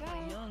freak.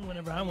 Young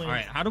whenever I went. All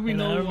right, how do we And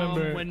know I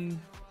remember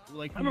when?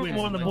 Like, I remember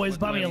one of the boys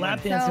bought me a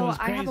lap dance. So It was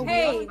I have crazy. a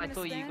Hey, wheel I I'm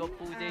thought gonna you go spin,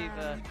 pull Dave.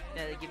 Yeah,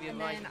 they give you a and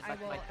ride. then I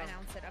will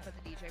announce it up at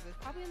the DJ booth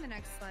probably in the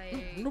next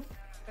like No,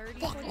 30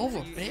 fuck 40 over,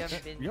 minutes.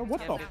 bitch. Yo,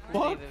 what the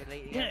fuck?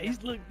 Yeah,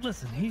 he's look.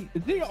 Listen, he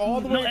Is he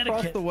all the no way across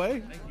etiquette. the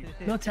way?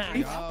 No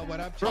time. Yo, what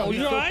up, Bro, Oh, he's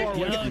you so alright? far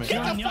away from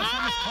me.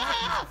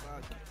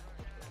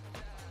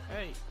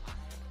 Hey.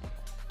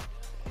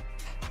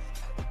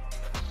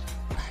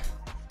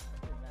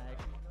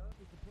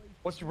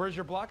 Where's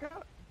your block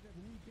at?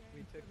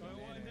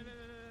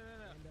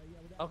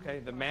 Okay,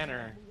 the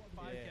manor.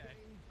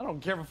 I don't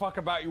give a fuck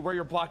about you where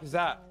your block is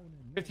at.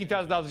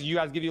 $15,000, you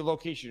guys give you a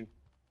location.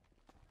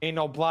 Ain't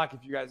no block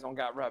if you guys don't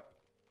got rep.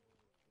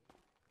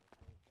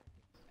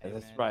 Yeah,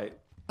 that's right.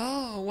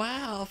 Oh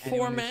wow,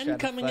 4 men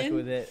coming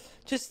in.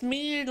 Just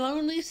me and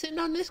lonely sitting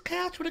on this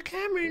couch with a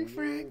camera in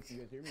front.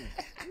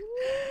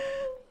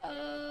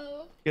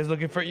 Oh. You guys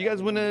looking for? You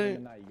guys wanna?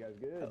 You guys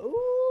good?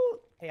 Ooh.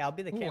 Hey, I'll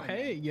be the camera.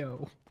 Hey,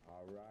 yo.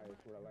 All right,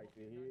 that's what I like to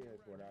hear.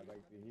 That's what I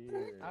like to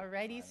hear.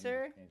 Alrighty,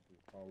 sir.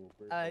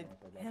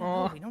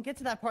 Oh. We don't get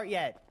to that part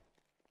yet.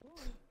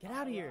 Get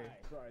out of here.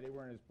 Sorry, they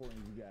weren't as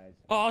important as you guys.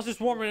 Oh, I was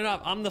just warming it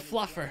up. I'm the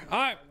fluffer. All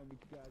right,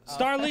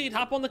 Star Lead,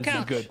 hop on the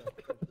couch. This is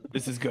good.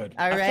 This is good.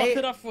 All I fluffed right.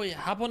 it up for you.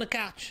 Hop on the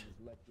couch.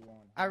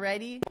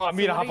 Alrighty. Want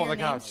me to what hop are on the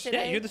your names couch? Yeah,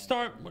 today? you're the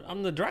star.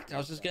 I'm the director. I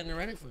was just getting it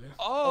ready for you.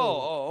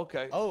 Oh,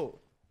 okay. Oh.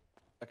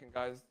 Second,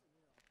 guys.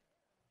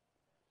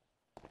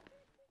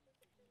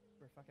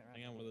 We're fucking around.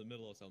 Hang on, we're in the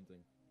middle of something.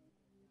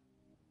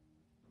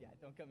 Yeah,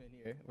 don't come in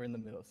here. We're in the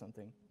middle of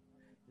something.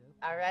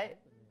 All right.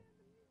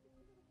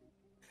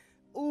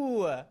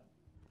 Ooh.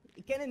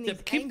 Getting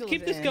these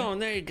Keep this in. going.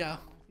 There you go.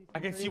 I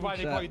can see why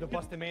they call you the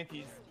Busted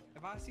Mantis.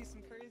 If I see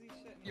some crazy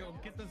shit, yo,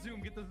 get the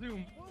zoom, get the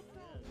zoom.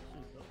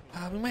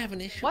 We might have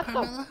an issue. What the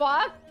Carmela.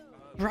 fuck?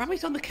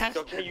 Rami's on the cast.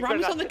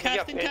 Rami's on the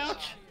casting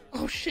couch.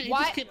 Oh shit! You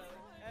What? just keep...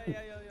 Yo,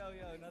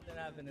 nothing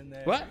happened in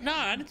there. What? No,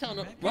 I didn't tell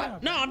no.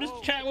 What? No, I'm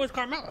just chatting with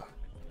Carmela.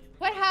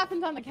 What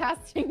happens on the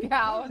casting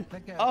couch?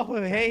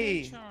 Oh,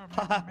 hey.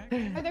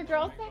 Are there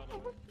girls there?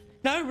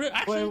 No,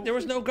 actually, there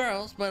was no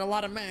girls, but a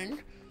lot of men.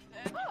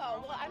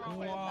 Oh, well, I don't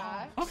care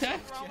that. Okay.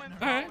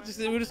 All right.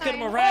 We'll just get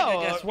him a rag,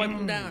 I guess. Wipe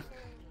him down.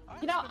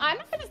 You know, I'm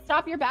not gonna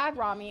stop your bag,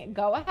 Rami.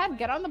 Go ahead,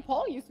 get on the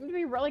pole. You seem to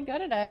be really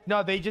good at it.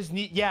 No, they just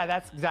need. Yeah,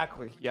 that's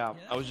exactly. Yeah,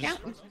 I was just.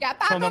 Get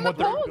back showing on them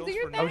the what pole. Do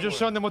your thing. I was just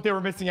showing them what they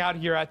were missing out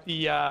here at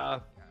the.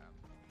 How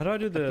do I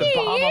do the?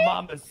 Bahama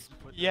Mamas.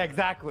 Yeah,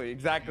 exactly.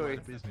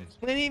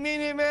 Mini,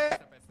 man.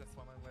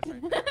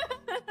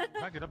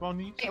 Back it up on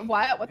these. Wait,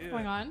 what? What's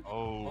going on?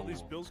 Oh. All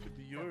these bills could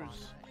be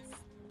yours.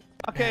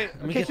 Okay,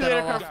 Let me get that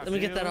all off. Let me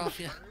get that off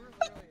you.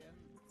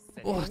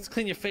 Oh, let's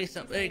clean your face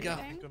up. There you go.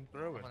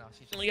 Throw it.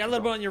 You got a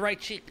little bit on your right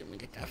cheek. Let me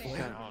get that for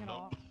you.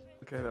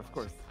 Okay, of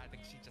course.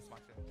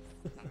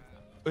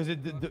 Is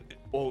it the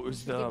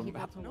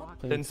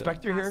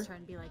inspector here?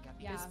 And be like,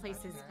 this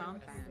place is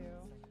bumping.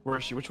 Where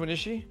is she? Which one is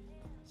she?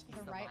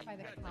 Right by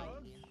the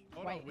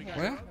couch. Right here.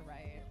 Where? To the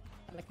right.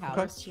 On the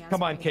couch. Okay.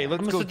 Come on, Kay.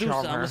 Let's I'm a go seducer.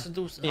 charm I'm her. a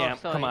seducer. Yeah,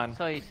 sorry, come on.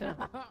 Sorry, sir.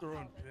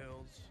 Throwing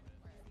pills.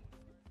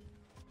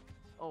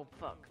 Oh,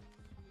 fuck.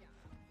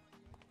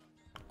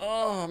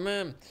 Oh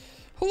man.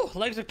 Whew,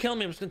 legs are killing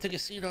me. I'm just gonna take a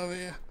seat over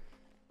here.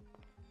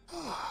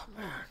 Oh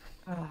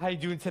man. How you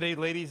doing today,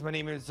 ladies? My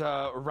name is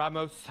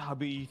Ramos. I'll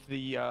be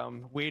the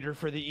waiter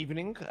for the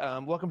evening.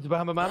 Welcome to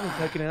Bahama Mountains.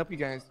 How can I help you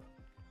guys?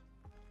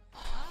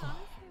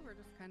 Honestly, we're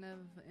just kind of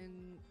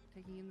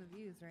taking in the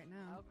views right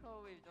now.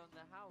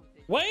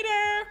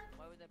 Waiter!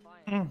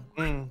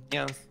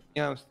 Yes.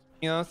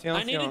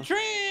 I need a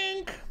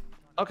drink.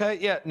 Okay,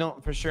 yeah, no,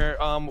 for sure.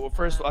 Well,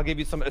 first, I'll give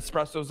you some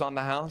espressos on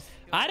the house.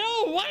 I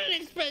don't want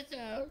an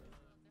espresso.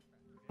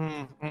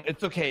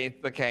 It's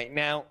okay.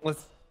 Now,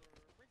 let's.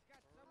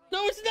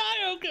 No, it's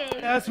not okay.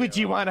 That's what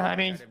you want,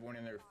 honey.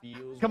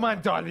 Come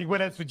on, darling.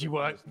 What else would you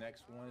want?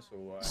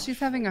 She's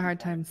having a hard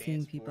time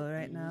seeing people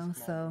right now,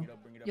 so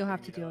you'll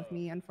have to deal with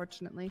me,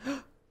 unfortunately.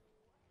 I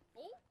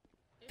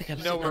think I'm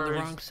No sitting on the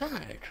worries. wrong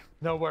side.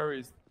 No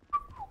worries.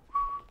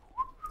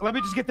 Let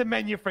me just get the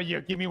menu for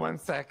you. Give me 1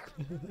 sec.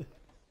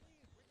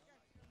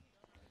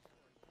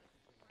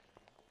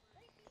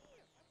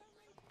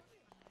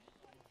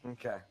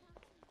 Okay.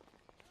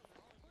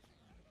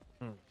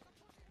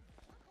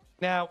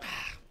 Now,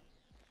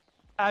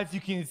 as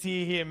you can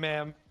see here,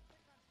 ma'am,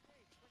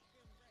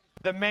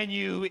 the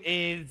menu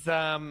is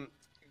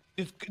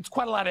it's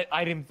quite a lot of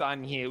items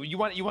on here. You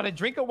want a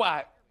drink or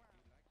what?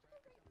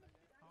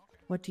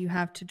 What do you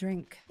have to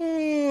drink?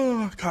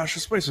 Oh, gosh,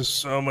 this place is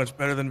so much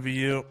better than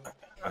VU.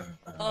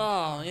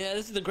 Oh, yeah,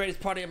 this is the greatest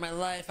party of my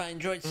life. I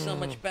enjoyed so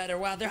much better.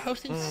 Wow, they're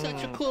hosting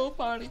such a cool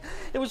party.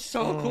 It was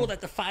so cool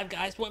that the 5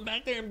 guys went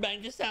back there and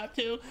banged us out,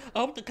 too. I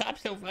hope the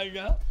cops don't find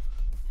out.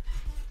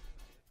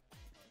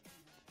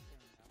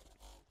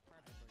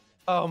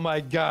 Oh, my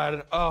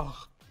God.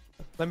 Oh,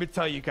 let me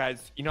tell you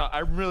guys, you know, I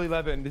really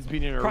love it in this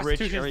being in a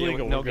rich area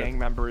with no gang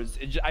members.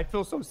 I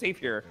feel so safe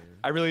here.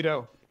 I really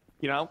do,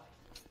 you know?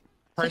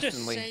 Such a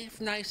Personally.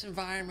 safe, nice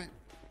environment.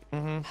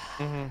 Wow,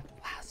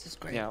 This is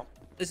great. Yeah.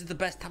 This is the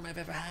best time I've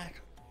ever had.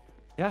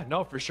 Yeah,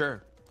 no, for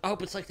sure. I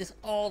hope it's like this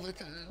all the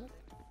time.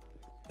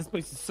 This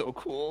place is so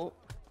cool.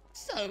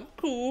 So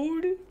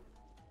cool.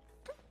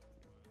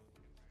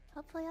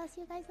 Hopefully I'll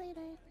see you guys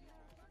later.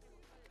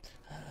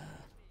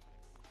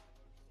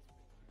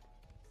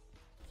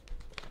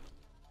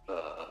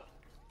 Oh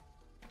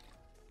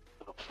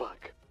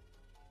fuck.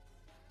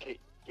 Okay,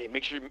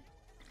 make sure.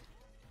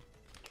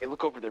 Okay,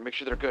 look over there. Make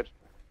sure they're good.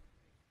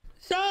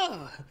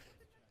 So,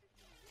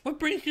 what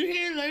brings you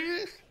here,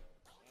 ladies?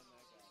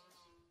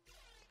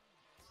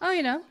 Oh,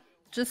 you know,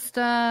 just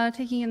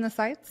taking in the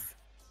sights.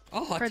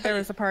 Oh, I Heard there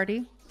was a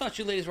party. thought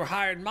you ladies were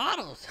hired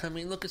models. I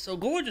mean, looking so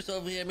gorgeous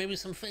over here. Maybe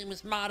some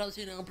famous models,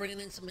 you know, bringing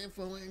in some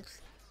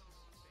influence.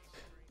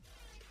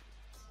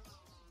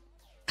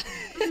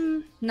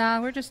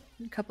 Nah, we're just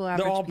a couple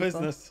average They're all people.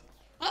 business.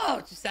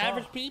 Oh, just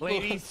average people.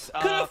 Ladies,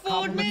 Could afford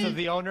compliments me. of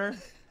the owner.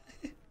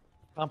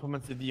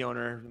 Compliments of the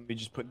owner. Let me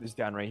just put this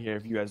down right here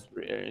if you guys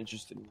are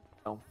interested.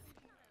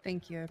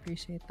 Thank you, I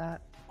appreciate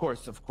that.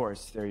 Of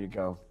course. There you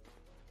go.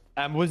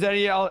 Was there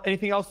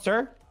anything else,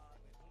 sir?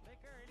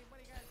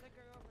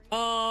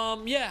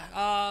 Yeah.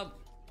 I'll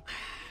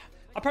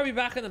probably be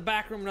back in the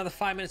back room another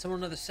 5 minutes. I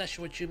want another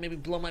session with you. Maybe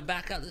blow my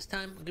back out this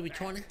time. I'll give you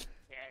 20.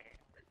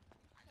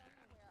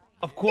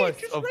 Of course.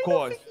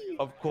 Sure.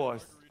 Of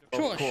course.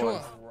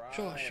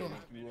 Sure.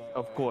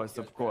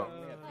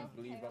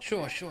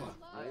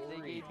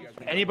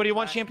 Anybody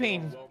want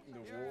champagne?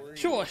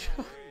 Sure.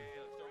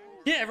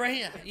 Yeah, right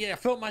here. Yeah,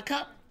 fill up my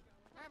cup.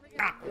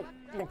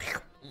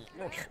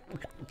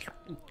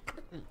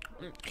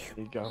 There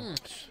you go.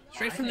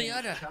 Straight from the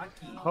udder.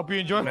 Hope you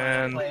enjoy.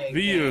 Man,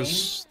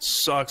 VU's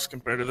sucks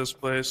compared to this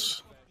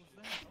place.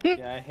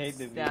 Yeah, I hate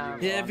the video.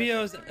 Yeah,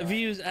 VU's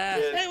ass.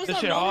 Hey, what's This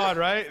up, shit Roman? hard,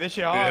 right? This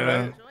shit hard,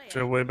 Yeah, right?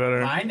 shit way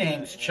better. My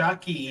name's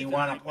Chucky. You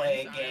want to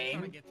play a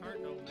game?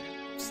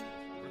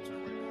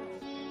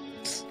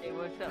 Hey,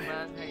 what's up,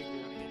 man? How you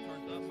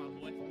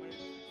doing?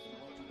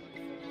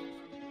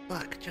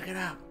 Look, check it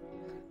out.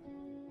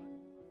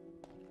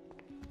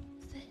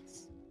 What's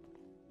this?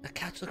 That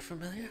couch look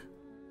familiar?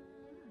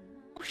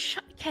 Oh,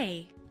 shut.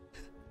 Okay.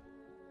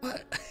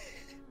 What?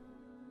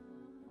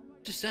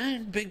 Just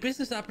saying, big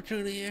business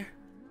opportunity here.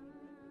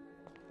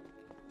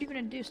 What are you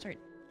gonna do? Start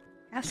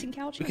casting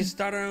couches? We can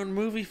start our own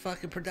movie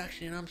fucking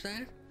production, you know what I'm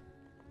saying?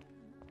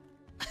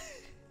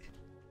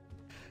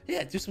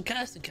 Yeah, do some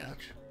casting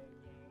couch.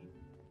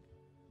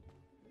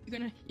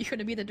 You're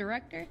gonna be the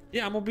director?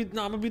 Yeah, I'm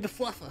gonna be the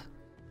fluffer.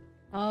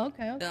 Oh,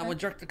 okay. Yeah, I'm gonna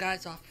jerk the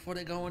guys off before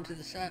they go into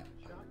the set.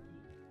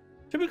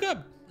 Should be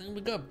good. It'll be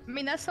good. I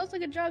mean, that sounds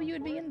like a job you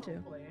would be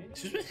into.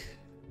 Excuse me?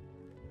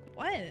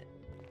 What?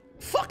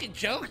 Fucking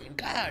joking.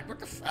 God, what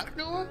the fuck,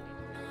 Noah?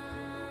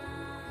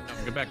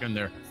 Get back in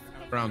there.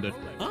 Grounded.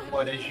 Huh?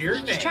 What is your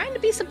Just name? trying to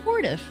be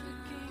supportive.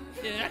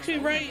 Yeah, actually,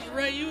 Ray,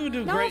 you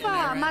do great. in Nova,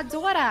 that, my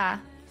daughter.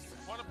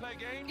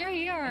 Yeah,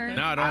 you are.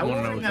 No, I don't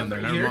want to know what's in there.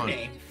 remember Never your mind.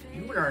 name.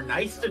 You are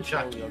nice to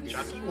Chucky.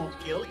 Chucky won't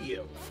kill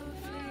you.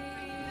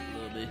 A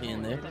little bit here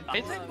and there.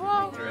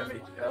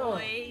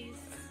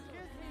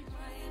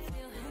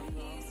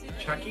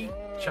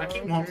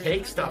 Chucky won't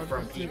take stuff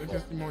from people.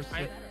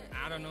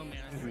 I don't know,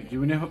 man. Do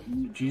you know?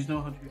 Do you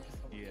know how to?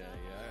 Yeah,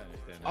 I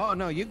understand. Oh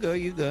no, you good,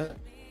 you good.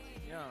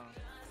 Yeah.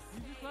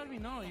 You just let me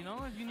know, you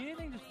know? If you need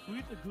anything, just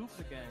tweet the groups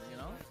again, you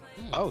know?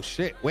 Oh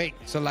shit, wait,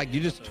 so like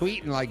you just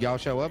tweet and like y'all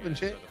show up and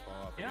shit?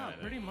 Yeah,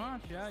 pretty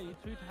much, yeah. You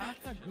tweet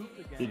hashtag groups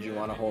again. Did you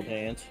want to hold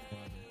hands?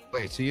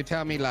 Wait, so you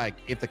tell me like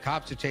if the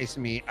cops are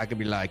chasing me, I could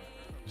be like,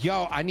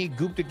 yo, I need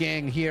Gupta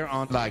Gang here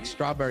on like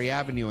Strawberry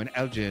Avenue in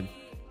Elgin,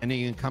 and then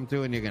you can come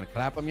through and you're gonna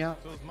clap them, y'all?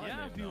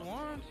 Yeah, if you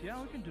want.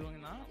 Yeah, we can do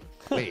it now.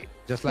 Wait,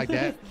 just like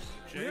that?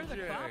 We're the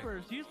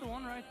clappers. He's the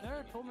one right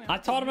there. Told me I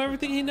taught him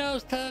everything he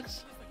knows,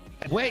 Tux.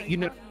 Wait, you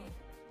know,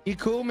 you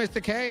cool,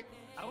 Mr. K?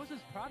 I was his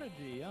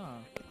prodigy, yeah.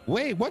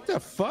 Wait, what the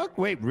fuck?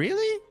 Wait,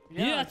 really?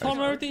 Yeah, I told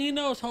him everything he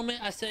knows,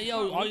 homie. I said,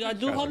 yo, all you gotta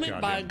do, homie,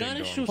 buy a gun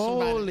and shoot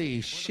somebody.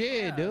 Holy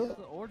shit, dude. It's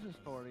the origin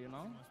story, you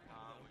know?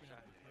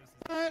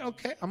 All right,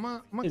 okay, I'm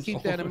gonna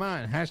keep that in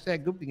mind.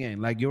 Hashtag Gupta Gang.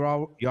 Like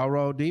y'all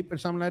roll deep or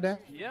something like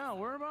that? Yeah,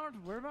 we're about.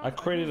 I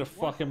created a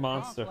fucking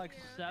monster. Like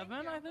 7,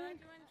 I think.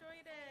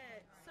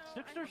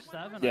 6 or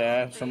 7.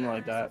 Yeah, something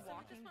like that.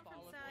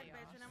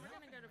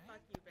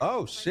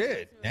 Oh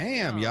shit,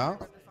 damn,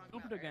 y'all.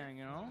 Gupta Gang,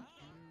 you know?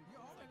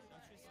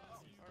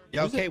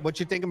 Yo, okay, what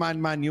you think of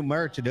my new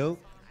merch, dude?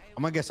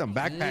 I'm gonna get some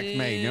backpacks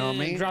made, you know what I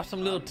mean? Drop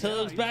some little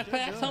Tugs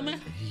backpacks, homie.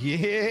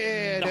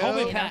 Yeah, The dude.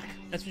 homie pack.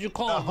 That's what you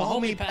call it. The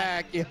homie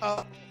pack. yo.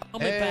 Homie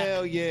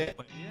Hell pack. yeah.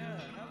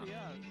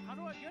 How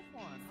do I get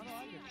one? How do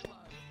I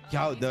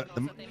get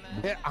one?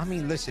 Yo, yeah, I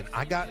mean, listen,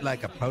 I got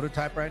like a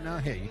prototype right now.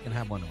 Here, you can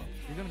have one of them.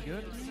 You're gonna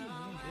get it?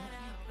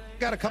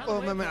 Got a couple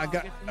of them. I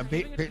got a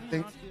big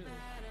thing.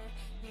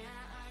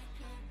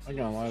 I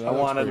got one. I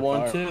wanted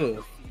one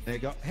too. There you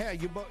go. Hey,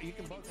 you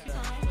can both.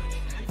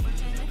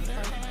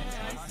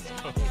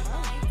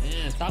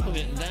 Yeah, Taco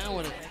getting down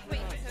with it.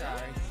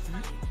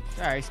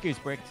 Sorry, excuse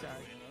break.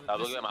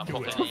 Look at my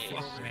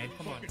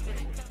fucking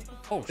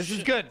Oh, This shit.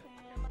 is good.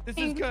 This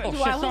is good. Oh,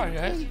 shit, sorry,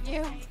 guys.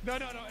 You. No,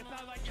 it's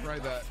not like Try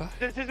that.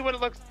 this is what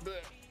it looks.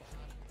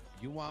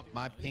 You want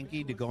my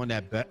pinky to go in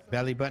that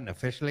belly button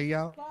officially,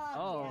 y'all?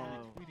 Oh.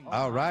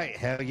 All right,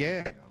 hell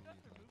yeah.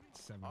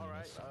 All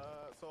right, so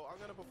I'm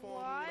gonna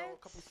perform a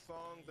couple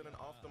songs, and then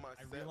after my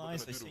set, we're gonna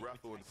do the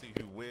raffle and see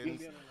who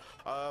wins.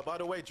 By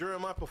the way, during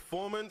my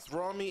performance,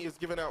 Rami is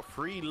giving out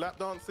free lap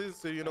dances,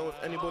 so you know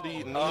if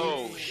anybody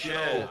needs,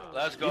 shit,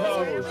 let's go.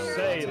 Yo,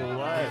 say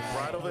less.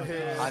 Right over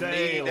here. I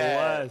need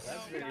that.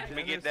 Let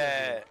me get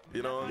that.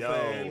 You know what I'm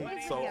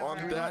saying? So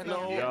on that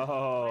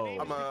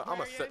note,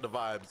 I'ma set the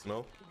vibes,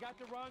 no? You got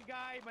the wrong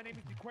guy. My name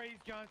is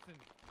DeQuaze Johnson.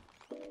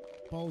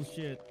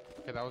 Bullshit.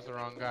 Okay, that was the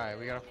wrong guy.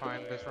 We gotta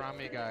find this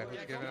Rami guy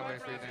who's giving away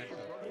free dances.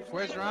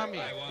 Where's Rami?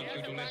 I want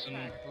you to listen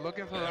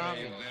looking for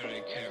Rami.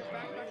 very carefully.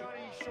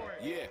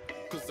 Yeah,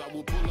 cause I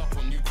will pull up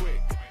on you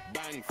quick.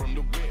 Bang from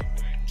the whip.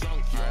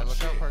 Drunk, Alright,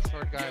 look out for a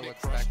short guy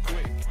with back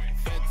quick.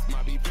 Feds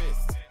might be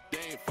pissed. They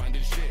ain't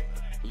finding shit.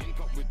 Link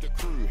up with the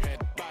crew. Head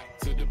back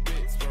to the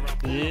bits where I pull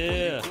up on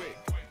you quick.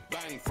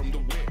 Bang from the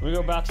whip. Let me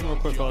go back to real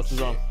quick while this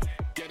is on.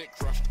 Get it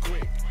crushed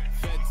quick.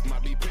 Feds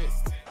might be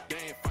pissed. They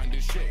ain't finding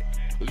shit.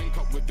 Link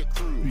up with the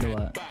crew.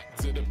 Head back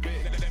to the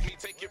bit. Let me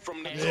take it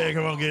from the Yeah,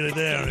 come on, get it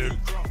down, dude.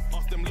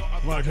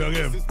 Come on, chug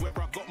him.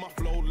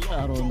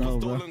 I don't know,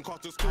 bro.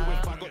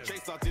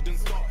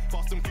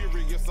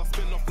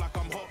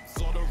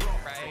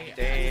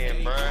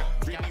 Damn, bro.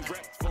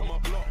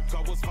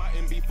 I was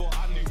fighting before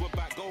I knew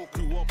about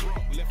Goku or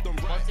Brock. Left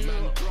and right,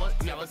 man.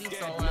 Never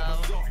scared, never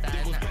soft.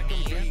 There was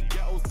Beckham 3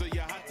 ghettos, so you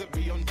had to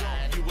be on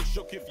top. You were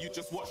shook if you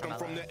just watched them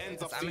from the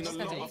ends. I've seen a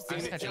lot, I've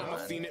seen it jam,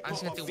 I've seen it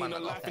pop, I've seen a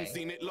life and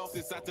seen it lost.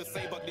 It's sad to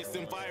say, but this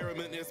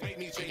environment has made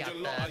me change a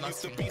lot. I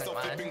used to be so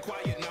flipping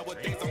quiet,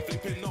 nowadays I'm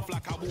flipping off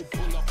like I will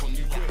pull up on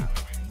you quick.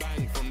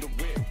 Bang from the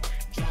whip,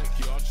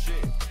 junkyard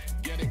shit.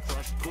 Get it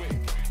crushed quick.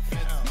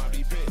 Feds might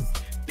be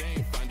pissed, they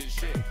ain't finding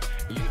shit.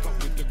 Link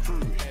up with the crew,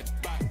 head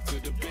back to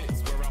the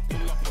bits where I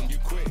pull up on you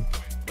quick.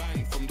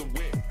 Bang from the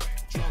whip,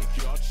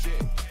 junkyard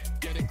shit.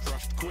 Get it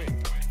crushed quick.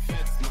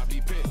 Feds might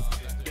be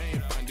pissed, they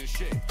ain't finding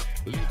shit.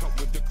 Link up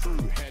with the crew,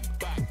 head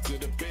back to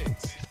the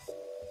bits.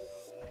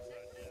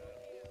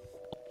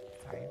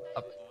 Sorry.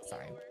 Oh,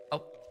 sorry.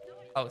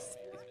 Oh,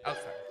 sorry.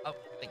 Oh,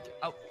 thank you.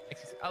 Oh,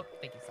 excuse me. Oh,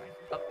 thank you. Sorry.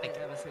 Oh, thank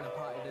you. Never seen a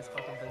party this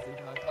fucking busy,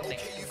 dog. Oh,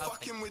 thank you. You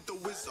fucking with the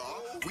wizard.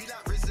 We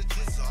like Rizza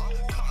Jizza.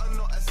 Cutter,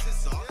 not a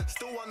scissor.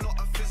 Still I'm not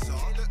a fizzer.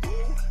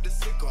 Roll the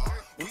cigar.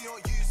 We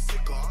don't use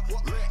cigar.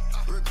 What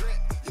regret?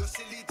 Your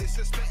silly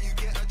disrespect. You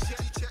get a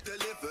check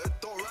delivered.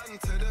 Don't run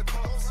to the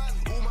cops.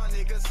 All my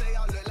niggas say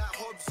I look like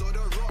Hobbs or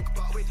The Rock,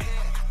 but with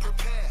hair.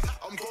 Prepare.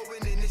 I'm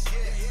going in this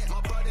year.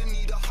 My brother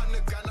need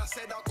 100 grand. I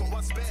said I got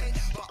one spare,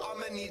 but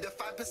I'ma need a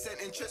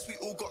 5% interest. We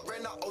all got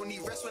rent. I only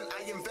rest when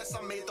I invest.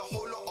 I made the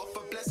whole lot off a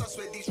bless. I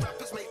swear these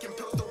rappers making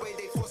pills the way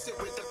they force it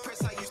with the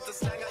press. I used to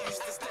slang. I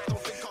used to step. Don't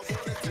think I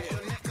wanna take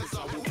your neck, cause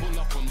I will pull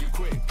up on you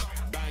quick.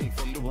 Bang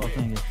from the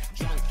whip.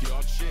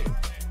 Junkyard shit.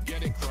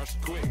 Get it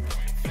crushed quick.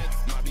 Feds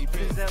might be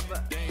pissed.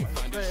 They ain't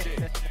finding shit.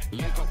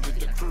 Link up with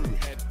the crew.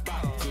 Head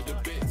back to the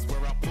bits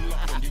where I pull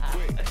up on you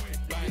quick.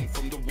 Bang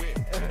from the whip.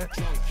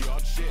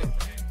 Junkyard shit.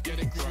 Get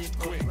it crushed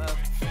quick.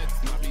 Feds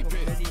might be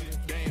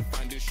pissed. They ain't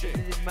finding shit.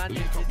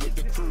 Link up with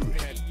the crew.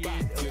 Head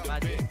back to the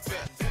bits.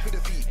 Pepper the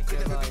beat. Could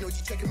never be no G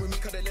checking with me,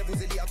 cause the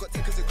levels elite. I got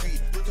takers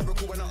agreed.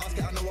 Rhetorical when I ask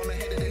it, I know I'm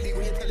ahead of the league.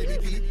 When you're telling me,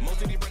 Pete.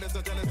 Most of these brothers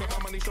are jealous of my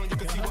money, showing you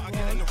can see what I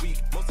get in a week.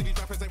 Most of these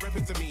rappers ain't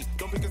rapping to me.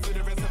 Don't be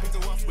considerate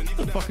stepping to us when you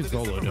What the fuck is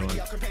Zolo doing?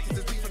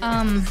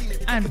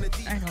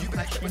 I don't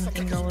question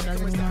anything Zolo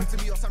does anymore.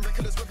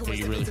 Yeah,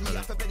 you really said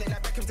that.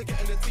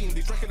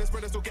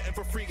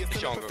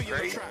 This y'all go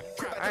great.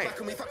 Alright.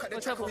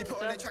 What's up,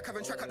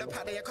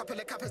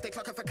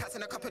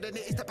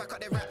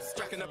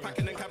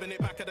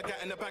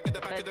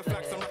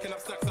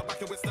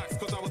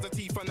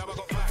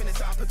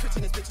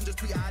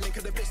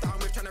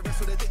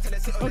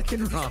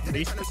 Fucking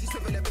Robbie. Is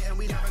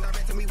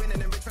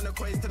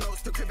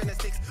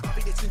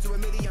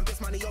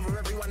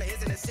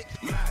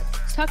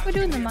Taco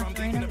doing the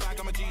Macarena?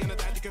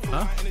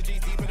 Huh?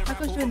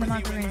 Taco's doing the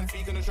Macarena.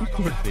 Of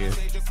course he is.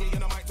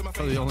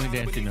 Probably the only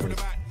dance he knows.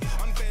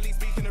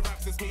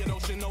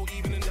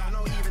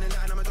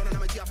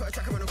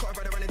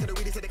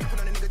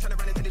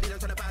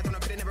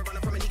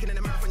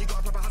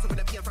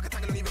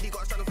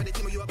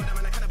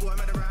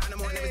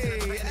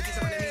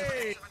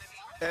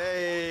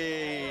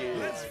 Hey!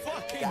 Let's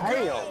fucking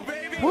go,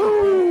 baby!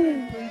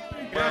 Woo!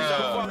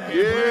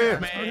 Yeah,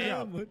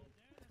 man.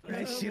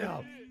 That shit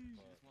up.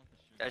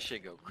 That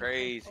shit go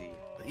crazy.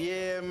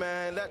 Yeah,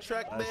 man, that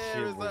track That there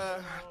shit is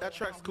was- that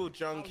track's called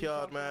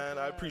Junkyard, man.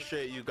 I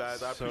appreciate you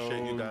guys. I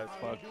appreciate you guys.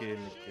 Fucking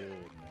good,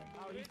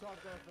 man.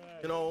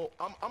 You know,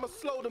 I'm a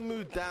slow the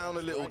mood down a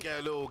little, get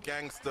a little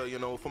gangster. You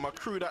know, for my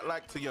crew that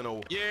like to, you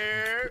know,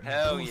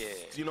 Hell boost, yeah.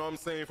 You know what I'm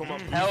saying? For my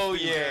Hell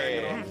boosting gang,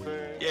 you know yeah. what I'm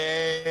saying?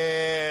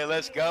 Yeah,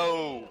 let's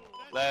go.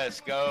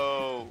 Let's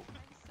go.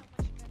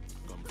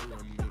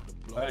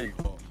 Hey.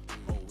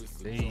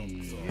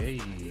 Hey,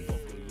 hey.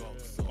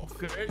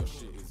 Okay.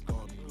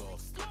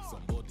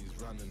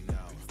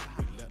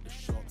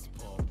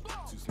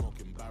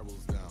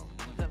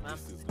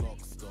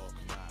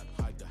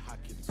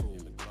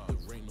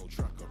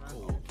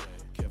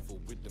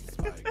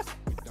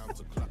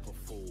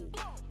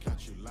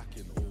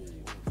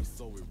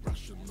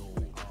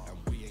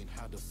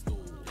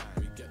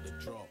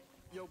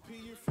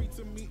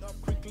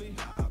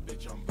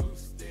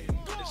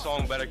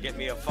 song better get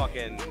me a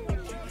fucking.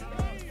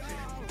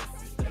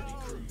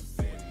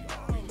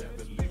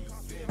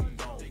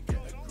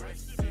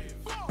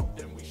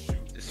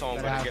 This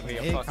song better get me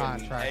a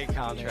fucking A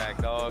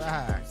contract, dog.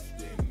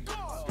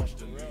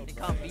 They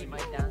can't beat my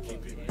dance.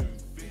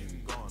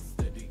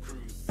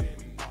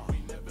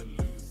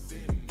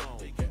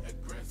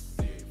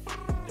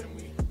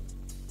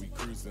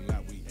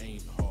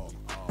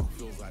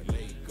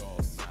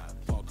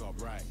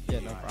 Yeah,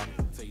 no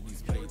problem.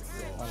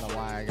 I don't know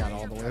why I got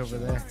all the way over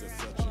there.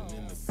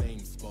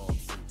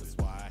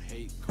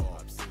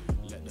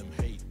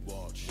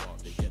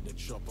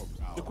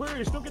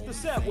 Aquarius, don't get the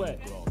set wet.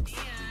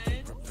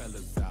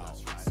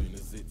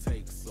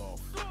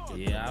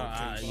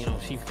 Yeah, you know,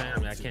 she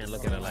family. I can't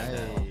look at her like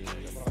that.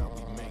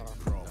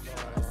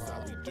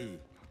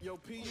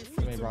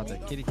 Somebody brought the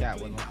kitty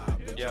cat with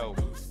them. Yo.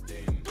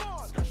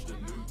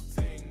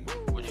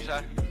 What'd you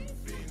say?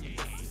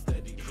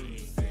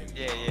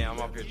 Yeah, I'm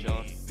up here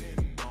chilling.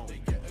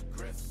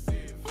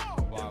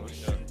 Wow,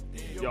 what's up?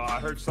 Yo, I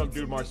heard some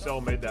dude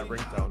Marcel made that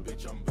ringtone.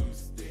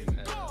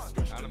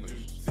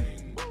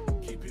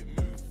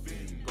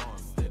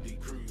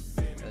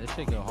 This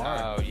shit go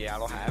hard. Oh, yeah, I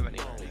don't have any.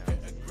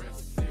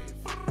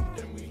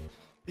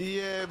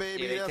 Yeah,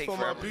 baby, Yeah, that's for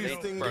my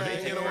boosting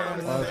gang. You know what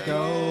I'm Let's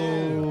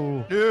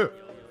saying? go.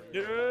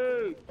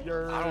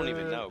 Yeah. I don't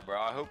even know, bro.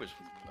 I hope it's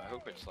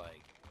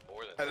like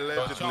more than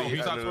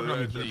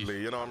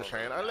Allegedly, you know what I'm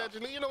saying?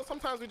 Allegedly, you know,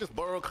 sometimes we just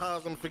borrow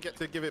cars and forget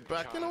to give it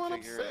back. You know what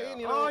I'm saying?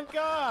 You know, Oh,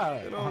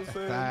 God. you know what I'm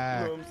saying? You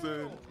know what I'm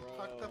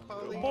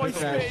saying? Boy,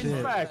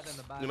 spitting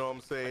facts. You know what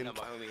I'm saying? my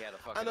homie had a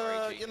fucking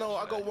And you know,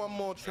 I got one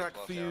more track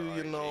for you.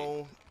 You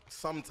know,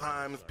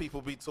 sometimes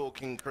people be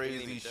talking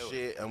crazy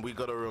shit, and we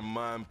gotta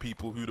remind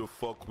people who the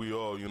fuck we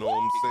are. You know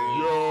what I'm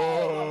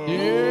saying?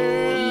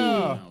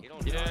 Yeah.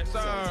 Yes,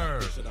 sir.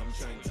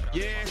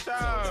 Yes,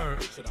 sir.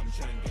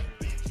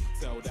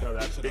 Tell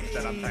that bitch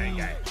that I'm playing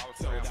gay.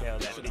 Tell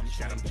that bitch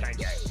that I'm playing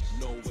gay.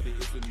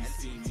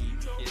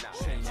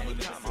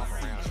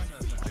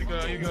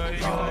 You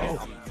good. I'm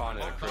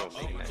finding a girl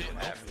making that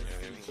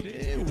shit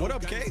happen. What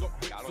up, Kate?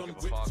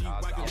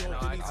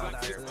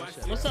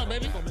 What's up,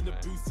 baby?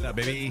 What's up,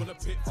 baby?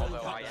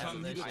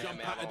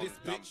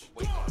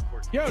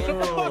 Yo, shut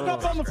the fuck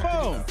up on the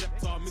phone.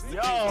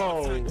 Yo.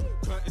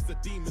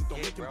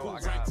 Yeah, bro,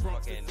 I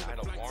had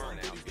a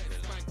warrant out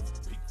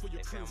because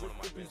they found one of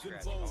my best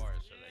scratch cars.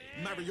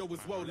 Mario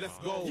as well, let's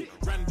go.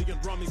 Randy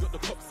and Rami got the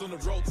cops on the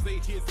road. They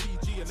hear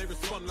CG and they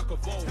respond like a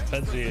vote.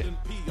 President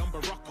P, I'm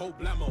Barack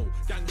Obama.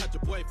 Gang had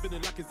your boy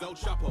feeling like his El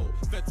Chapo.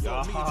 Feds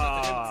told me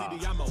tried to empty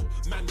the ammo.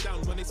 Man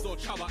down when they saw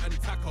Chava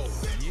and Taco.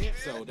 Yeah,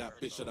 tell that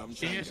bitch that I'm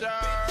chain. Yes,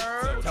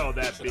 sir. Tell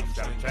that bitch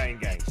that I'm chain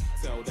gang.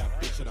 Tell that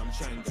bitch that I'm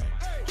chain gang.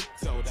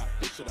 Tell that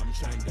bitch that I'm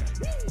chain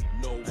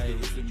gang. Know what it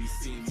is when you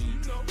see me.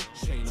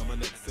 Chain on my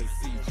neck says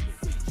CG.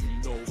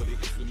 You know what it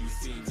is when you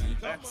see me.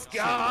 Let's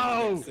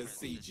go. Says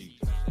CG.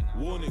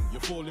 Warning, you're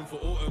falling for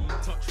autumn.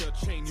 Touch your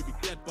chain, you'll be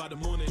dead by the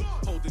morning.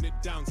 Holding it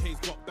down, case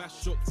got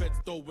bashed, shook. Feds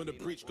stole when the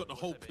breach got the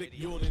whole clique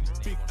yawning.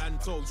 Big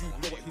Anto, you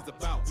know what he's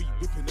about. We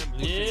whipping them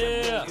bushes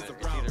and It's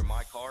either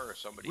my car or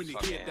somebody's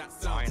fucking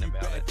lying you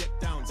about better it. get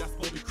down, that's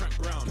why we crack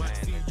ground. Might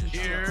see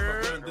you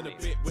around in a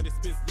bit when it's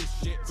business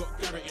shit. Got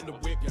Garrett in the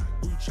whip.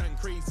 Wu-Chang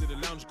crazy, the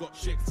lounge got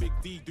chicks. Big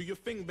D, do your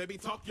thing, baby,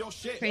 talk your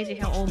shit. Crazy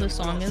how old this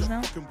song is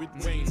now. We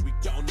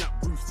get on that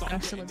roof, start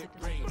I'm still getting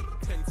it rain.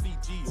 10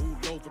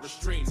 CG all over a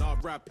strain.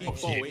 R.I.P.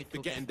 Ain't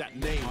forgetting that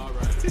name.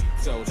 Alright.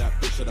 Tell that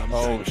bitch that I'm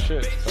Oh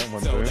shit,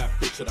 someone Tell threw. that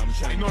bitch that I'm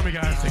Changa. Ignore me,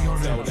 guys. Ignore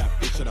me. Tell that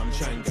bitch that I'm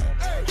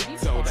Changa.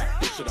 Tell that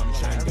bitch that I'm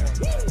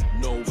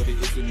Changa. Know what it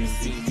is when you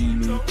see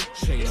me.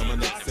 Chain on my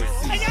neck says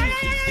CG.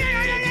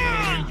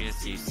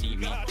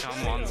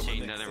 Come on,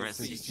 chain to the rest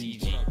of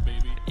CG.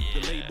 The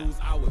label's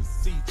ours.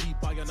 CG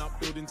buying up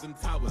buildings and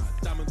towers.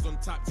 Diamonds on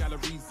tap,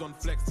 galleries on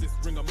flex. This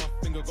ring on my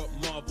finger got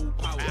marble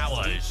powers.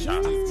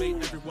 CG's made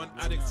everyone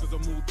addicts cause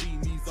I'm all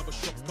these other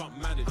shops can't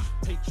manage.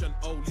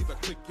 H&O, leave a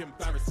quick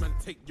embarrassment.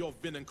 Take your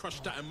vin and crush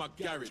that in my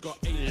garage.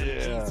 Got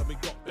AMGs and we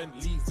got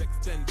Bentleys,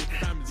 extended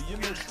family. You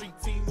know, street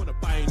team wanna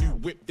buy a new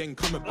whip, then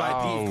come and buy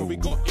these. Cause we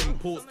got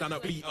imports down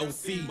at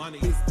BOC. Money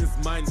business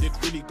minded,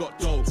 really got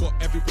dough. Got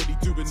everybody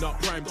doing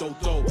up prime dough.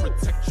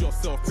 Protect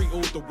yourself,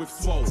 pre-order with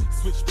swole.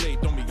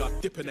 Switchblade on me, got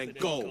dipping and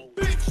go.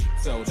 Bitch,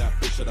 tell that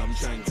bitch that I'm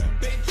Changa.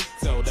 Bitch,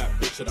 tell that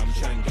bitch that I'm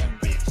Changa.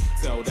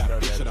 Bitch, tell that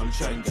bitch that I'm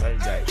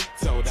Changa.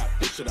 Tell that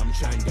bitch that I'm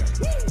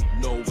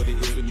Changa. Know what it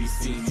is when you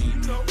see me.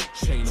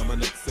 Chain on my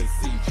neck says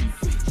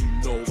CG. You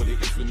know what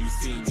it is when you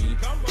see me.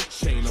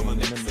 Chain on my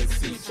neck says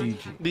CG.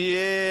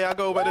 Yeah, I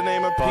go by the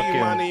name of P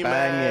Money,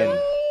 man.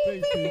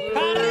 Thank you.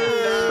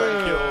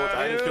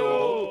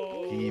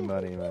 P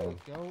Money, man.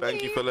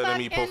 Thank you for letting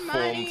me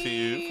perform to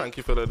you. Thank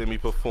you for letting me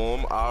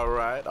perform. All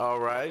right.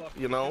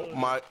 You know,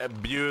 my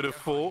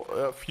beautiful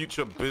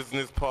future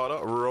business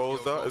partner,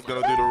 Rosa, is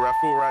going to do the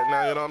raffle right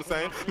now. You know what I'm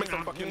saying? Make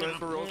some fucking noise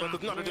for Rosa,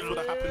 because none of this would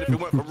have happened if it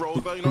weren't for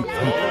Rosa. You know what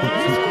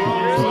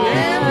I'm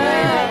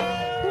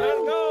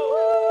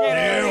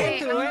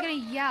Okay, I'm gonna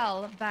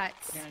yell, but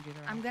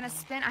I'm gonna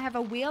spin. I have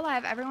a wheel. I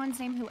have everyone's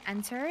name who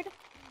entered.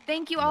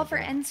 Thank you all for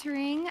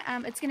entering.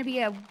 It's going to be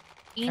a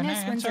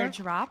Enos Windsor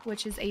enter? drop,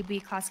 which is a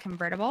B-class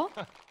convertible.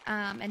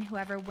 And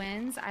whoever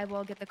wins, I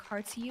will get the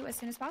car to you as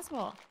soon as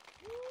possible.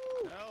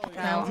 So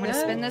I'm going to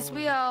spin this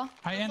wheel.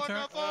 I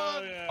enter.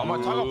 Oh my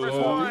god, first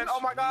one! Oh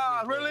my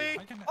god, really?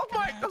 Oh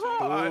my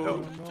god!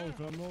 Oh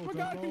my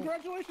god,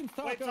 congratulations,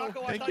 Taco. Wait,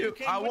 Taco, I thought you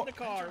came with the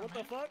car. What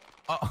the fuck?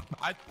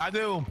 I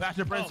do.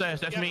 Pastor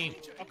Princess, that's yeah. me.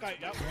 Okay,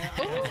 yep.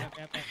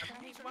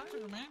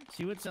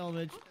 See what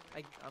salvage.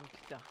 I'm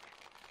stuck.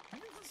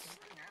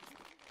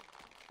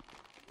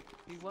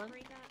 You won?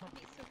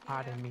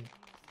 Pardon me.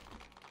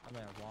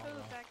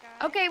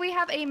 Okay, we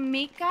have a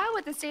Mika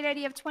with a state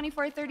ID of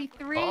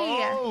 2433.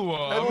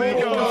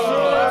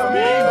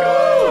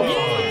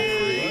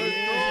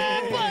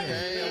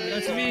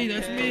 That's me.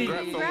 That's me.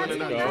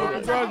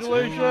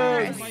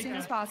 Congratulations! As soon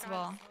as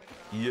possible.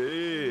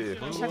 Yeah.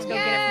 Just have to go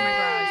get it from my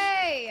garage.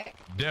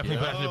 Definitely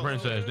Pastor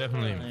Princess,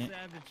 definitely.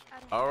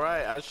 All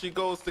right, as she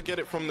goes to get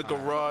it from the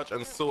garage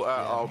and sort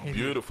out our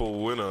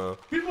beautiful winner,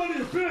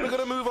 we're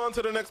gonna move on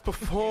to the next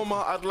performer.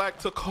 I'd like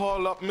to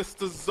call up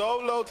Mr.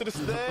 Zolo to the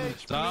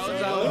stage.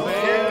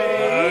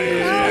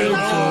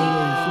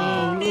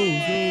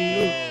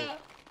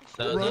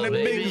 Run it,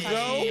 big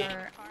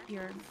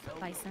your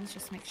license,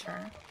 just make sure.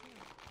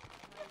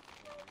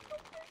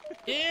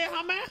 Yeah,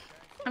 homie.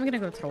 I'm gonna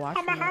go to the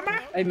washroom.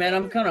 Hey man,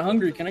 I'm kind of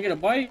hungry. Can I get a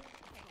bite?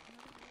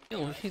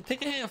 Yo,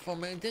 take a handful,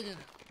 man. Dig it.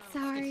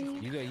 Sorry.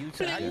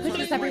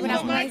 Please, everyone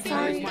else. My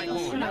sorry.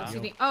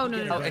 Oh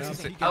no. Oh,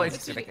 excuse me. Oh,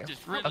 excuse me.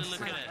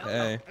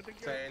 Hey.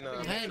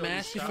 Hey, man,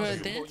 ask you for a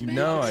dance, man.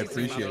 No, I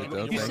appreciate it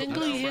though. You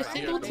single? You're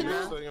single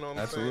tonight?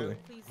 Absolutely.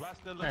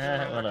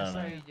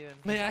 Whatever.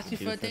 May I ask you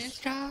for a dance,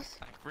 Charles?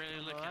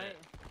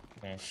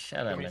 Man,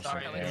 shut up, Mr.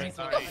 K.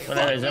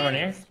 Whatever, is everyone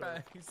here?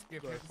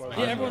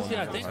 Yeah, everyone's here,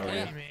 I think.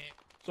 Yeah.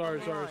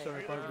 Sorry. Sorry.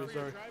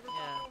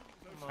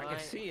 I can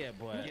see it,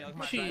 boy.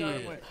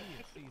 Shit.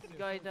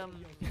 Guys,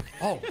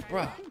 Oh,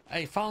 bro.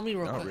 Hey, follow me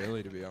real quick. Not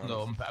really, to be honest.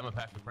 No, I'm a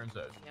Pastor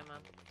Princess. Yeah, man.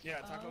 Yeah,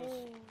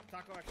 Taco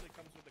actually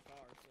comes with the car.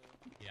 So.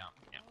 Yeah.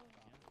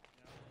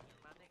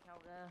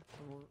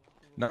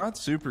 Not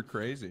super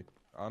crazy,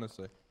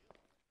 honestly.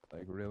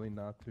 Like, really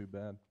not too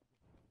bad.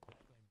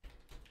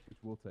 Which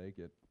we'll take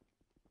it.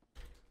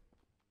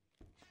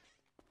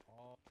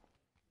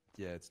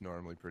 Yeah, it's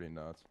normally pretty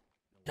nuts.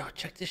 Yo,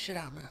 check this shit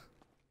out, man.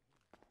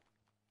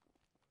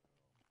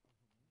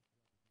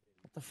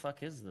 What the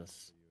fuck is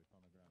this?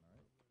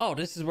 Oh,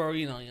 this is where,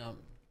 you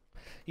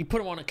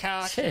put him on a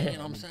couch, you know what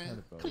I'm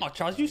saying? Come on,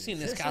 Charles, you've seen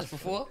this couch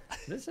before.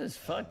 This is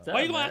fucked up.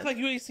 Why you gonna act like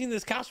you ain't seen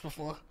this couch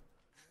before?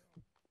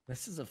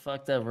 This is a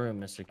fucked up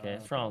room, Mr. K.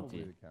 What's wrong with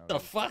you? The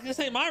fuck? This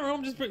ain't my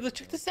room. Let's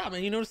check this out,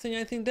 man. You noticing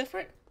anything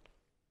different?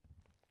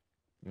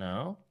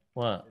 No?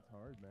 What?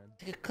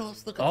 Take a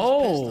close look at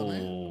this pistol,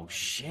 man. Oh,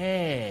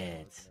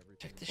 shit.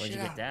 Check this Where'd shit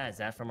you out. get that? Is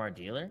that from our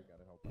dealer?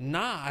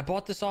 Nah, I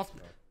bought this off.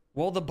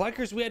 Well, the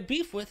bikers we had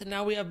beef with, and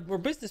now we're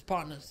business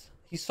partners.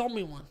 He sold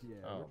me one.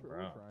 Oh,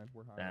 bro.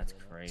 That's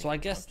crazy. So I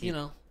guess,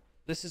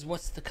 this is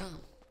what's to come.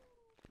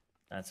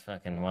 That's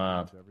fucking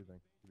wild.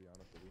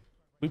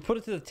 We put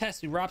it to the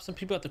test. We robbed some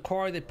people at the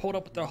quarry. They pulled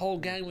up with their whole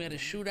gang. We had a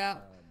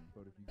shootout.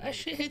 That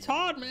shit hits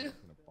hard, man.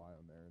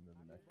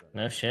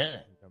 No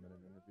shit.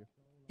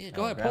 Yeah,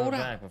 go ahead, grab pull it it out.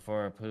 back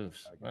before it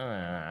poofs.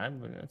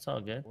 No, it's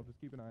all good. We'll just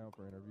keep an eye out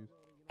for interviews.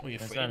 You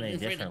It's afraid, not any you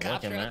afraid the different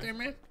cops looking, are out man. there,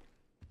 man?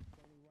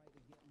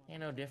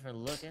 Ain't no different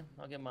looking.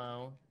 I'll get my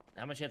own.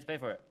 How much you have to pay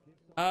for it?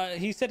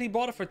 He said he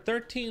bought it for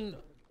 13.5.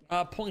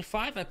 I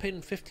paid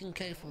him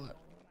 15K for it.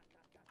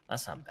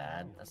 That's not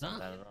bad. That's not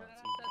bad at all.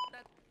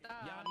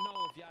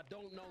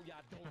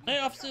 Hey,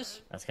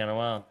 officers. That's kind of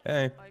wild.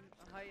 Hey.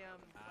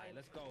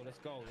 Let's go.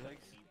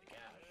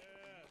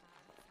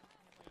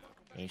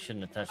 You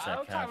shouldn't have touched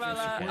that couch.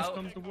 Worst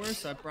comes to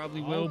worst, I probably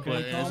will,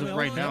 but as of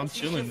right now, I'm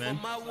chilling, man.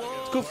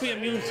 It's good for your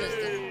immune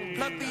system.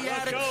 Plug me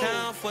out of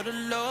town for the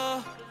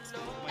law.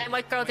 I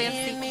might girl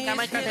dancing. Got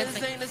my girl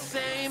dancing. Ain't the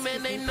same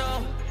and they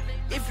know.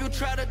 If you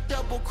try to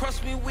double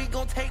cross me, we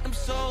gon' take them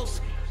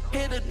souls.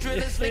 Hit a drill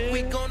and slick,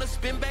 we gonna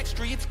spin back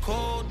streets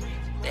cold.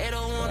 They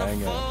don't wanna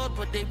fold,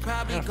 but they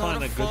probably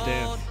gonna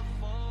fold.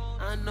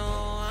 I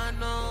know.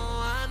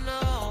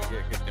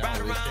 Right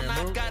around,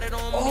 I got it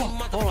on me,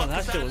 Hold on,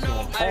 that shit was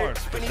going hard.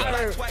 When he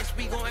like twice,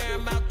 we gon' air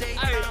him out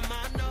daytime,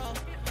 I know.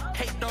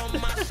 Hate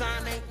on my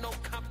sign, ain't no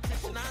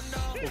competition, I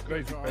know. Go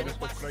crazy, baby.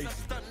 Go crazy.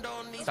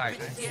 Sorry.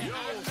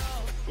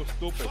 Go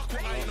stupid.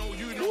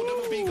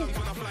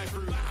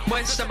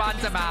 What's the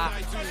mandama?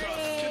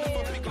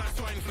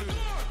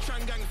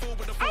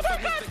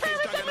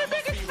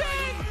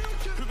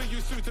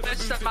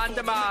 What's the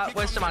mandama?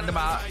 What's the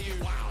mandama?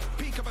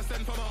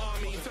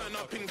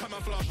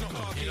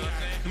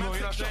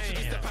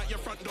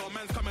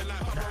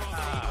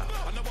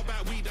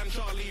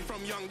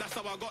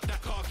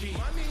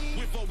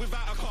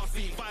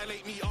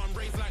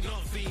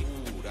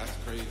 that's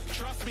crazy.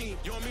 Trust me,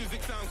 your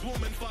music sounds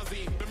warm and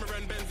fuzzy. Bimmer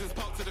and Benz is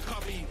parked to the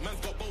cubby. Man's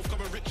got both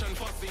coming rich and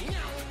fussy.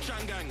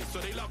 Shangang, so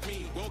they love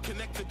me. Well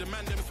connected, the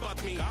man them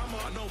spot me.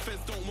 I know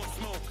feds don't want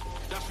smoke.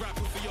 That's rap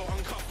pussy, yo,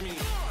 uncuff me.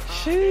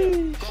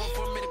 Sheesh. Gone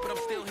for a minute, but I'm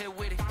still here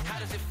with it. How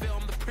does it feel?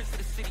 I'm the prince of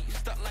the city. You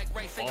stuck like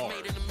rice, ain't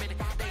made in a minute.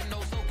 They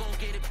know, so gon'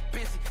 get it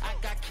busy. I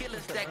got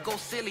killers that go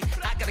silly.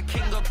 I got a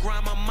king of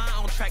grind, my mind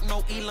on track.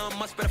 No Elon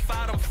Musk, better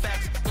file them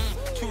facts.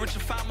 Too rich to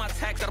file my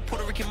tax. Got a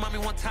Puerto Rican mommy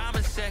one time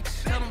in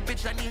sex. Tell them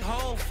bitch I need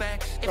whole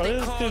facts. If they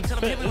call, tell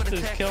them hit me with a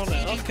text.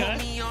 CG put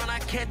me on, I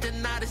can't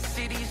deny the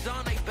city's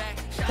on they back.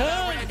 Shout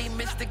out Randy,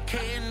 Mr. K,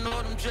 and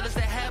all them drillers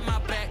that had my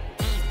back.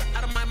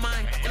 Out of my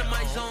mind, in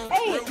my zone.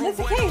 Hey,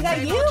 Mr. K, is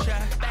that you?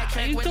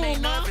 Backtrack when they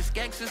nervous.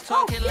 Gangsters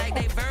talking like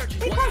they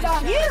virgin. He talked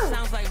about you.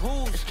 Sounds like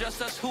who's? It's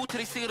just us who till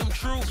they see them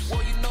troops.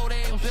 Well, you know they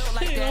ain't built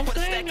like that. Put a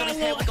stack on his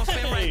head, we gon'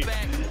 spin right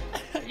back.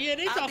 Yeah,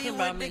 they talking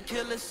about me. I be with the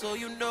killers, so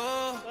you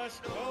know.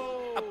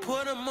 I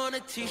put them on a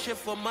t-shirt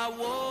for my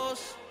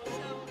walls.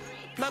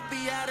 Plug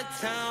be out of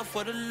town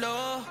for the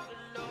law.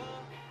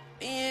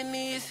 Me and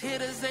these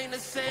hitters ain't the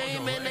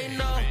same, and they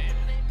know.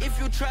 If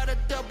you try to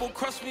double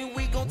cross me,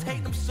 we gon'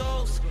 take them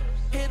souls.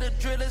 Hit the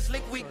drillers,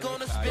 lick, we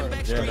gonna spin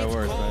back streets. Yeah, no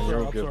worries, man.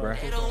 You're all good, bro.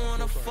 They don't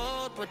wanna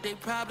fold, but they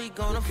probably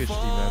gonna You're cushy,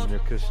 fold. man. You're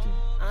cushy.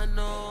 I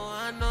know.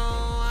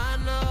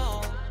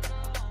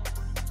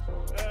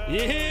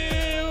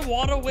 Yeah,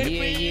 water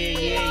whipping.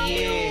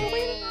 Yeah.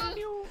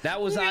 That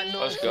was I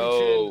know. Let's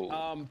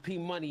go. P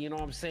Money, you know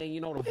what I'm saying?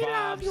 You know the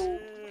vibes.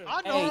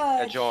 I know.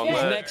 That John This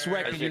Mudd, next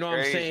record, that you know shit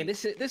what I'm saying?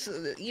 crazy. This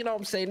is, you know what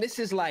I'm saying? This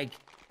is like,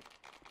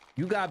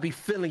 you gotta be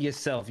feeling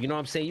yourself. You know what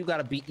I'm saying? You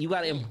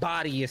gotta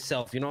embody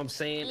yourself. You know what I'm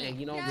saying? And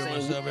you know what I'm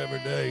saying? myself every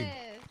day.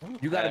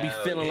 You gotta be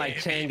Hell feeling yeah. like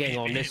Chang Gang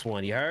on this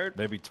one. You heard?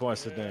 Maybe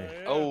twice a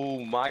day. Oh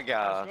my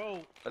God.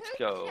 Let's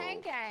go.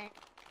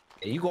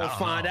 And you gonna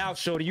find out,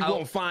 shorty. You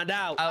gonna find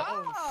out.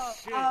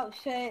 Oh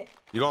shit.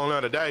 You gonna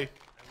learn today.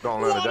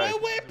 Gonna learn today.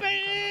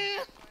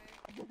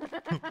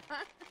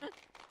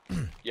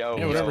 Yo,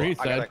 Yeah, whatever he I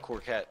got said. that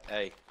Corquette.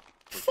 Hey.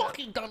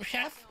 Fucking dumb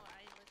chef.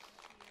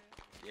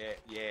 Yeah.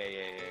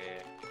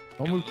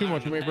 Don't move too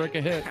much, you may break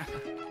a hit.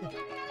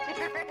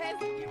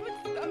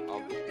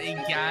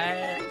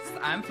 Yes,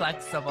 I'm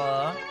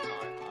flexible.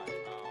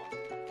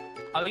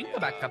 Oh, you can go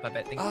back up a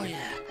bit. Thank you.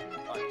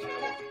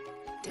 Yeah.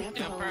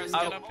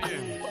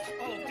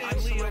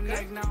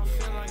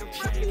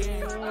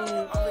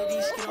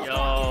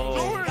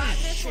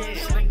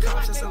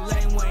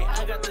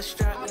 I got the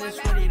strap and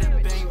it's ready to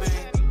bang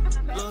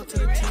bang. Look to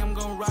the team, I'm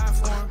gon' ride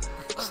for him.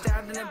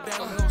 Stabbed in the back,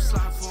 we gon'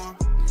 slide for him.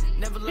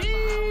 Never let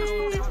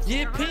behind, we gon'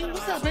 Yeah, Ping,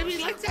 what's up,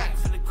 baby? Like that.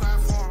 For the cry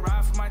for him.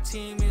 Ride for my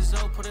team, is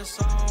up, put us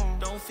on.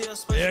 Don't feel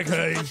special, Yeah, cause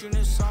I put you in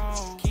this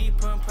song. Keep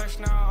putting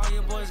pressure now, all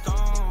your boys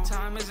gone.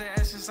 Time is an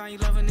essence, I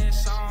ain't loving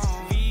this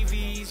song.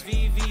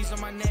 VVs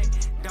on my neck,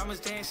 diamonds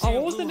dancing. Oh,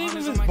 what was the name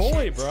of his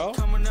boy, bro?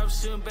 Coming up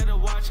soon, better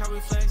watch how we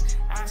flex.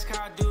 Ask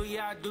how I do,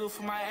 yeah, I do it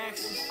for my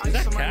exes. Is that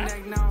Ice on my Cat?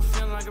 neck, now I'm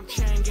feeling like I'm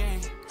chain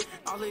gang.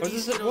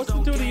 What's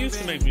the dude he used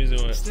to make music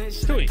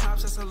with? Tui.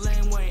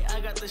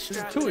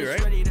 Tui,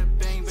 right? Ready to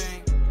bang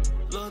bang.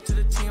 Look to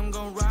the team, I'm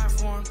gon' ride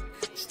for him.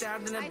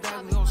 Stabbed in the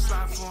back, we gon'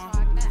 slide for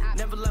him.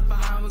 Never left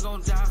behind, we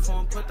gon' die for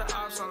him. Put the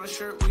ops on the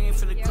shirt, we ain't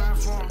finna cry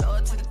for him.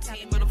 Look to the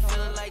team, but I'm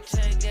feeling like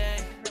chain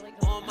gang.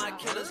 All my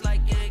killers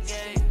like gang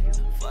gang.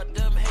 Fuck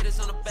them haters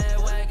on a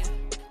bandwagon.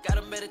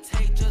 Gotta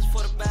meditate just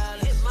for the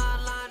balance. Hit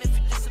my line if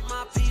you listen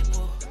my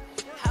people.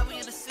 How we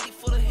in the city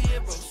full of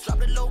heroes. Drop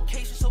the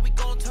location so we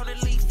gon' turn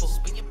it lethal.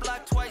 Spin your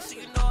block twice so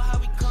you know how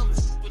we coming.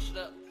 Switch it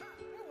up.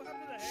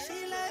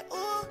 She like,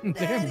 ooh,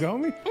 Damn,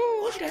 Gomi.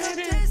 ooh,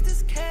 taste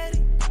this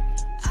caddy.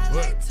 I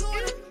like two of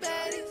them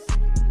baddies.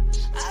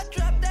 I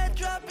drop that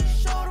drop and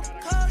show them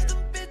cause them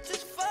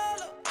bitches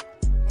follow.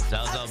 So,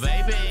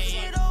 baby.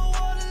 She don't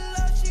wanna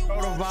love, she You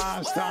know the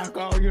vibes,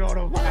 Taco. You know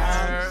the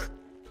vibes.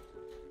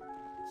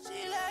 She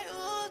like,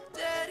 ooh,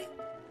 daddy,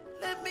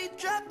 let me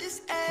drop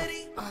this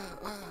Addy.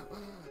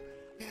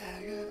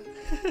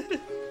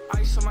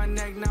 Ice on my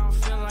neck, now I'm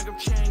feeling like I'm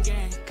chain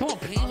gang. Come on,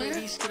 P, All man. of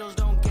these Skittles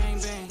don't gang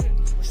bang.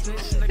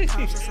 Snitch in the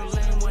cops, that's a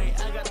lame way.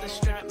 I got the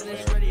strap and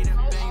it's ready to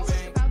bang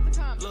bang.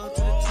 Look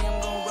to the team,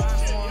 I'm gon' ride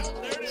for him.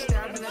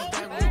 Stab in the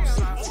back, we gon'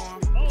 slide for him.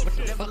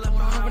 Never left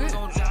behind, we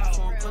gon' die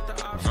for him. Put the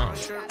ops on the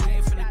shirt, we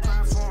ain't finna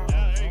cry for him.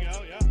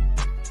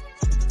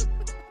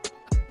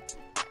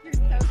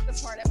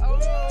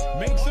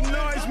 Make some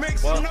noise, make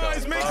some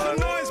noise, make some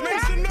noise, make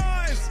some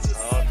noise.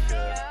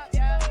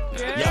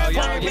 Yeah.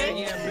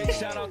 Big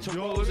shout out to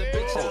Rose.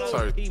 Big shout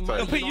out to P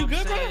Money. Yo, P, you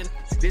good, bro?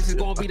 This is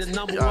gonna be the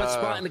number one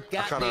spot in the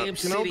I goddamn kinda,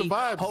 city. you know the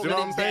vibes, Holding you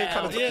know what I'm it saying?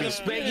 down. Kinda- Yeah,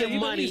 Spend yeah, your you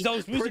know money. these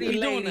dogs music Pretty be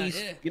doing that,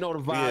 ladies. yeah. You know the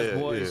vibes, Yeah,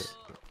 boys.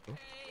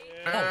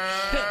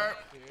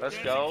 Let's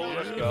go.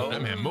 Let's go.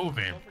 That man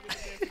moving.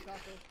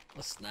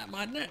 Let's snap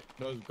my neck.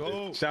 Let's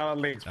go. Shout out,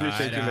 Links.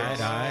 Appreciate you, Links.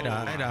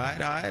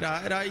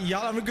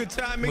 Y'all having a good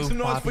time? Make some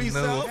noise for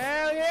yourself.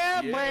 Hell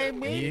yeah,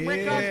 baby.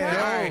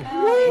 Yeah. Keep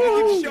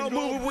the show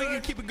moving. We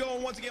can keep it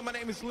going. once again, my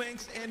name is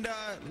Lynx, and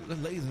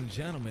ladies and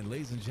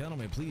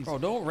gentlemen, please. Bro,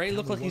 don't Ray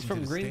look like he's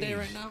from Green Day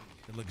right now?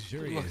 The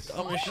luxurious.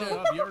 Oh my shit.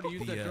 You already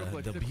used that joke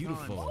like the 6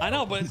 beautiful. times. I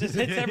know, but it just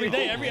hits every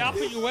day. Every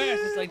outfit you wear,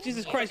 it's just like,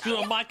 Jesus Christ, you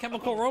know My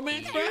Chemical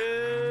Romance, bro?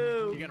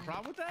 You got a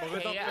problem with that?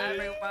 Hey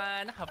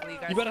everyone, hopefully you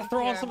guys You better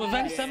throw on some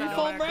Avenged Don't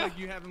Sevenfold, act bro. like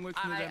you haven't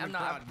listened to I them am in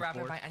not a Prod rapper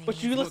before. by any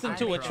But you means. listen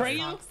to I Atreyu?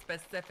 wrote songs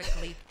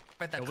specifically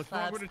for the what's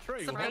wrong clubs. with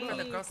Atreyu? So What for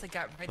the girls to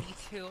get ready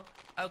to,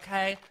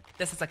 okay?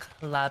 This is a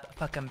club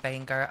fucking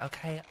banger,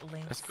 okay?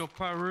 Links. Let's go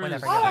Paris.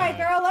 Whatever. All right,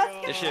 girl, let's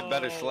get This shit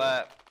better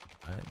slap.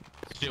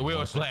 Shit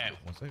will slap.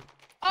 Let's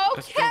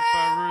go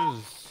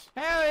Paris.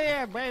 Hell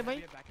yeah,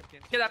 baby.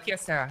 Get up here,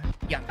 Sarah.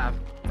 Yeah,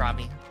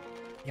 Robbie.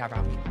 Yeah,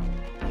 Robbie.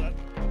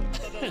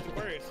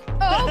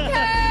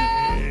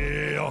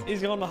 Okay.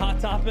 He's going to Hot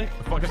Topic.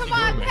 What the fuck is she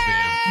doing back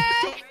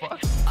there?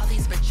 All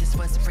these bitches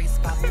was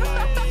raised by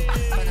Barbie.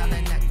 But on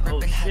their neck,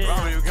 ripping heads.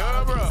 Robbie, you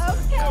good, bro?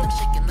 I'm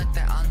shaking like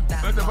they're on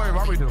that. What the fuck is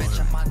Robbie doing? Bitch,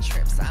 I'm on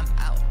trips. I'm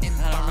out in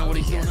I don't know what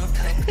he's doing up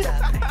there.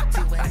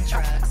 doing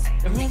drugs.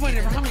 Everybody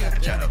around me up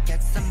there. Trying to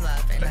get some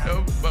love. And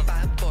I'm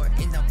 5'4",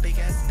 you know, big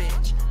ass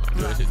bitch.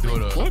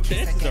 What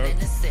dances are?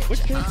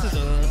 Which dances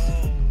are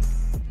those?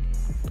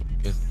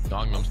 It's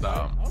Gangnam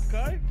Style.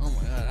 Okay. Oh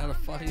my god, how the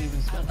fuck do you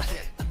even smell that?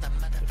 I'm the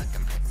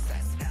motherfucking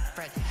princess.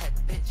 Redhead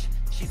bitch.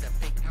 She's a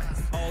big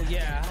mess. Oh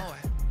yeah.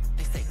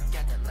 They say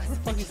together, let's What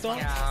the fuck you saw?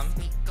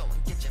 go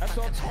and get your That's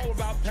what it's all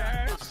about,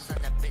 Paris.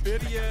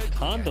 Idiot.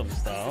 Condom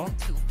style.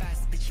 Too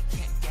fast, bitch, you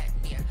can't get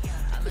near.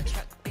 I'm a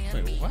truck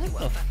band. Wait, what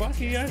the fuck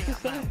you guys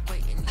just say?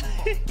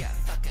 Get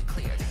fucking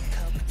cleared.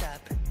 Coked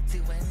up,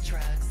 doing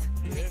drugs.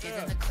 Naked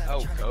in the club, Oh,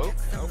 tryna coke? get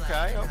some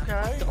Okay, love.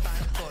 okay.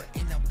 5'4",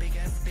 you know, big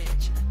ass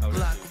bitch. Oh,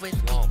 Block this with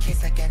is me in long.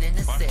 case I get in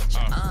a stitch.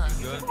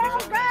 Good.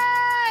 All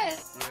right.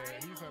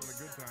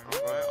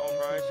 All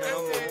right,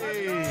 gentlemen.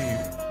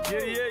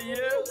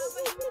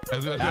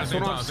 Yeah. That's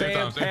what I'm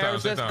saying,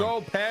 Paris. Let's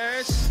go,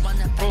 Paris.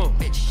 Wanna fight,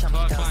 bitch, show me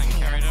those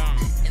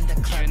hands. In the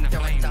club,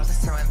 throwing dollars,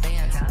 throwing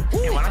bands.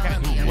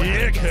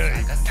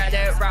 Said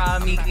it,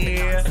 Rami.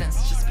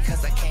 Just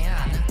because I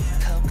can.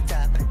 Coked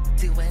up,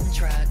 doing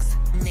drugs.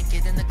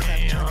 Naked in the club,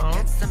 trying to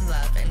get some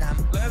love. And I'm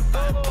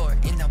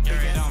 5'4", you know, big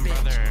ass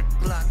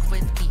bitch. Block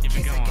with me in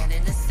case I get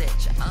in a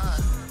stitch.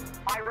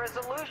 High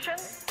resolution,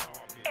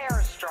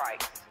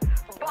 airstrikes.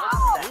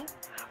 Bomb them.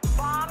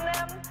 Bomb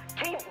them.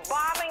 Keep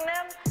bombing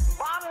them.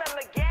 Bomb them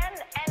again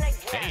and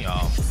again.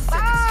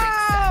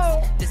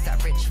 Wow. This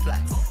that rich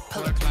flex.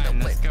 Pull up in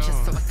the whip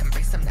just so I can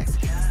break some necks.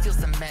 Steal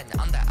some men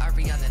on the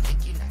Ariana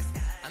Nikki next.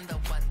 I'm the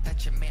one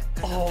that your man.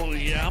 Oh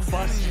yeah, I'm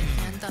busting.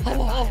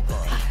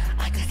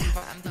 I can see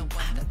where I'm the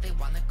one that they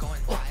wanna go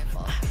and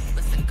rival.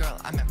 Listen, girl,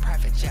 I'm in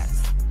private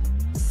jets.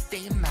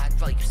 Stay mad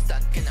while you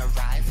stuck in a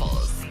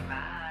rivals.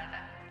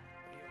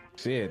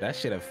 Shit, that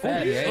shit a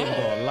fatty. I ain't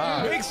gonna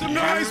lie. Make some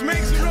noise,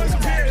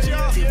 Paris,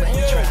 y'all. Doing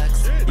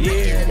drugs.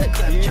 Yeah, In the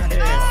club, trying to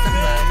get some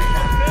love. And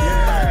I'm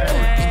 5'4",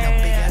 you know,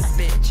 big ass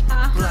bitch.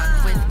 Block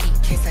with me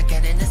in case I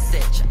get in a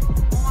stitch.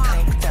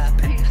 Coked up,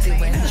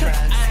 doing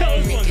drugs.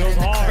 Naked in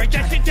the club,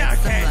 trying to get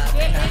some love.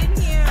 And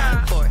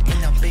I'm 5'4", you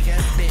know, big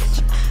ass bitch.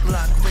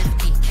 Block with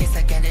me in case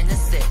I get in a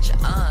stitch.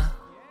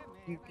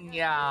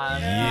 Yeah.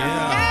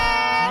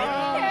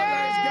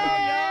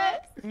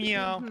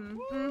 Meow.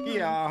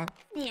 Yeah.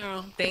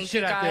 Thank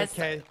you guys.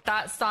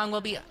 That song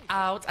will be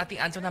out at the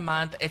end of the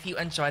month. If you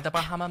enjoy the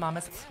Bahama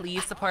Mamas,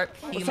 please support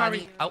P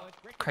Money. Oh,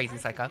 crazy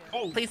psycho.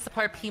 Please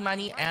support P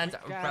Money and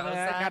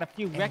Rosa. I got a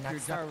few And records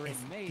next up already is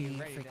made.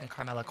 the freaking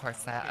Carmela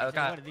Corset. Oh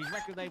god.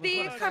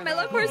 The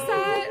Carmela Corset.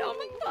 Oh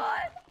my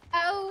god.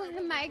 Oh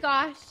my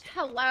gosh.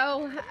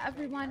 Hello,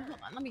 everyone. Hold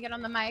on. Let me get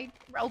on the mic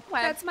real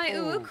quick. That's my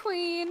ooh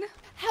queen.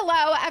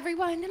 Hello,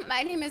 everyone.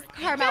 My name is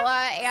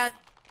Carmela, and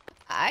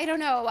I don't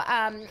know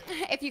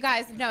if you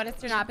guys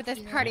noticed or not, but this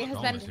party has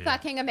been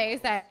fucking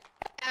amazing.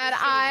 And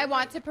I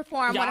want to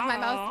perform one of my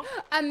most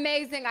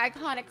amazing,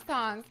 iconic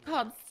songs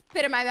called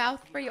Spit in My Mouth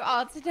for you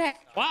all today.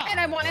 Wow. And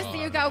I want to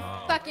see you go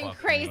fucking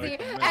crazy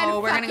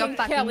and we're gonna go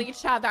fucking kill fucking-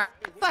 each other.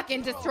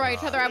 Fucking destroy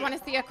each other. I want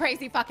to see a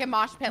crazy fucking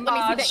mosh pit.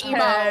 Let me see the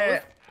Mosh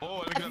emos. pit.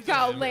 Let's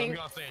go, Link.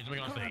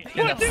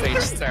 Get up stage,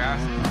 Sarah.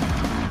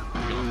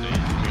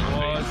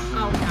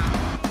 Oh no.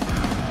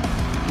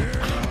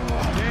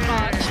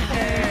 Mosh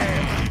pit.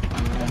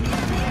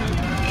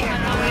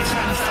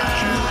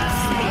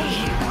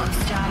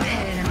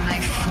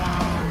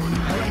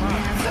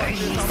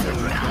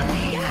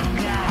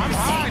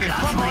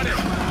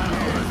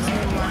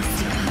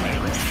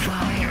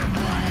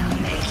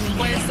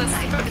 Where's the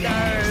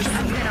spitters?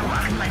 I'm gonna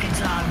walk like a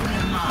dog with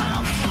him on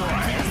all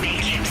fours.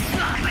 Make him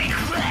suck my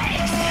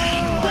clit.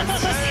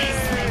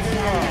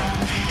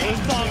 This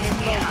song is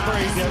so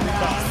crazy every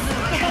time.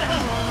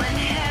 Pulling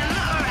him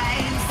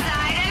right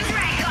inside and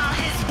drink all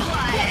his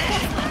blood.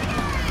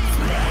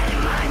 Spit in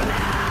my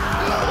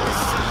mouth.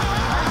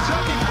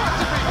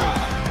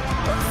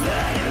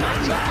 Spit in my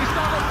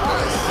mouth.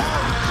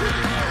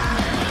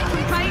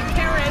 My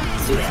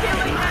parents. She's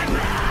feeling that.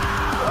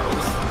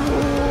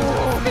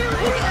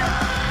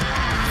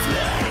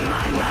 Spit in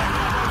my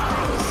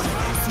mouth.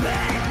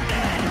 Spit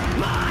in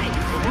my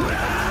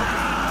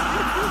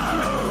mouth.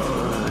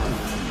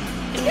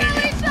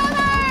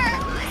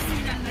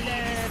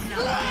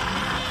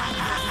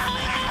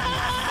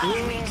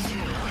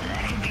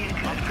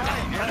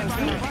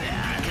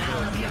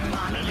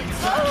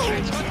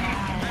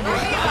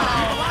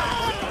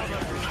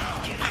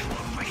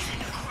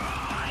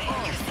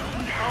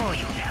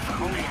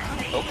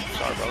 Oh,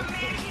 sorry, bro.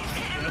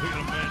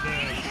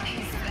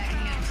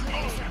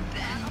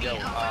 Yo,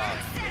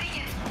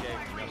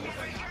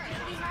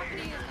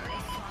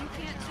 You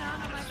can't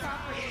drown on my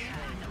property.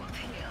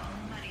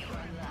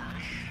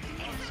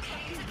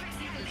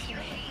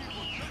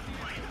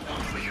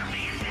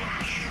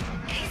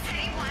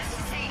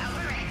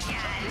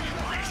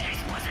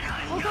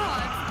 Oh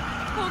god!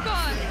 Oh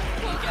god!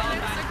 Oh god!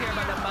 Back here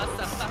by the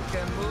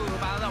motherfucking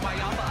move. I don't know why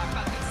y'all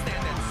fucking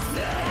standing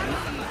still.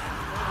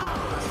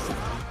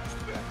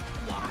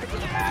 To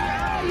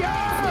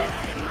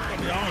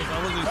be honest, I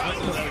wasn't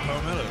expecting that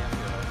Carmelo.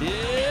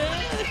 Yeah,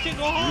 that shit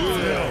go hard.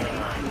 Yeah.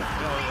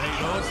 Hey,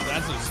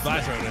 that's a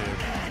splash right there.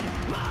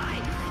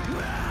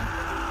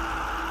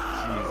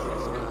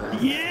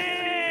 Yeah!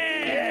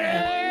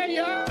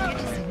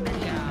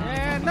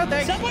 Yeah, no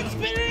thanks. Someone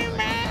spit in your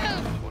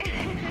mouth!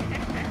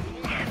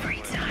 Every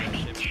time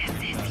he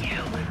kisses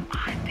you,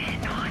 I've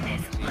been on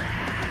his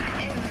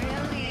lap. It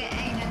really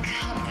ain't a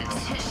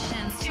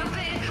competition,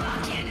 stupid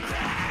fucking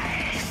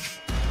face.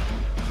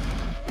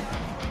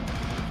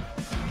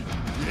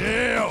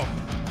 Yeah!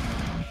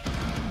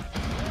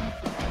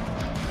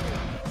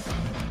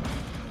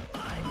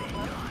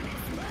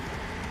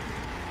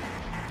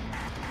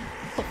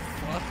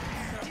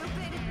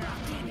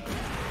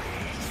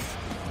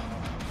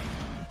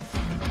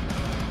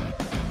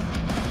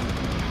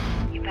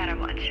 You better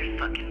watch your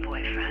fucking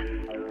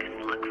boyfriend,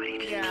 cause look what he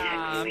just did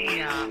to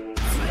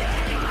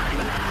me.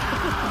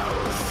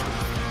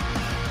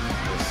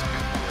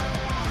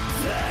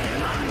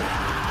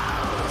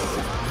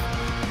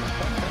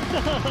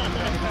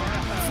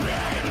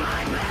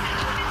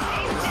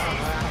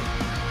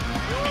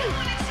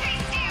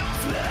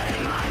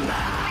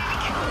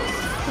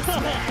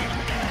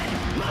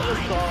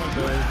 This song,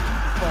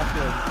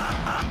 dude.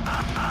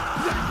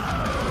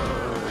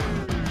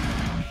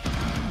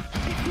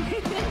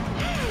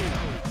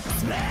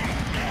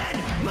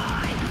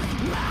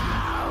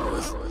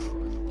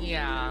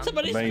 Yeah.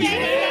 Somebody Amazing.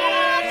 spit in your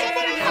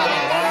mouth!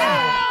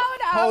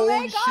 Oh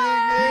my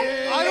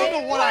god! I don't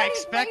know what I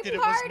expected. It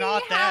was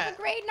not that. Have a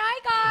great night,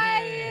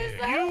 guys.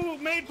 You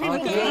made people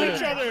kill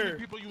each other.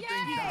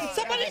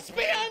 Somebody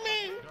spit on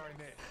me!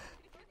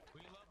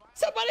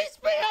 Somebody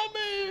spit on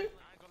me!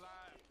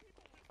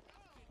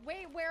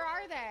 Wait, where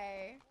are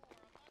they?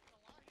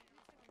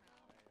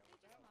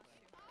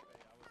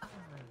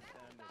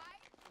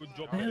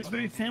 Man, it's a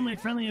very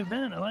family-friendly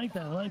event. I like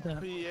that. I like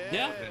that.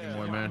 Yeah.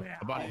 Anymore, man.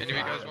 Any of you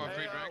guys want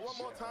free drinks? One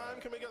more time,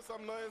 can we get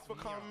some noise for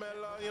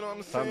Carmella? You know what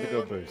I'm saying? Time to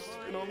go boost.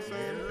 You know what I'm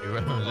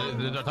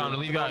saying? Is it time to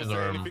leave, guys?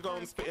 Or If you go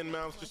and spit in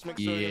mouths, just make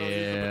sure you know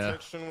use the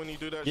protection when you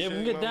do that Yeah, shit. we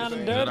you get know down what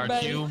and I'm dirty,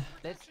 saying? baby. Cue.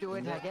 Let's do it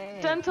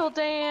again. Dental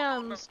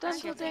dams.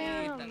 Dental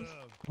dams.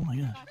 Oh my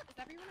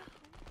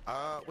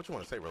gosh. What you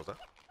want to say, Rosa?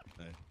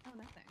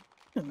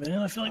 Yeah, man,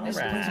 I feel like this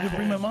is a place I could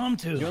bring my mom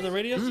to. You on the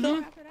radio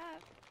still?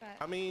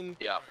 I mean,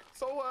 Yeah.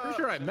 so pretty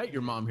sure I met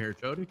your mom here,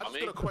 Jody. I just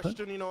got a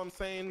question, you know what I'm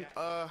saying?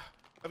 Have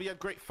you had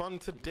great fun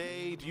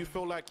today? Do you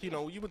feel like, you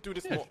know, you would do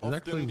this more often?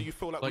 actually, Do you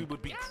feel like we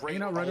would be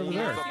great hanging out right over owners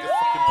there. of this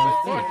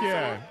fucking place? Fuck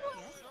yeah.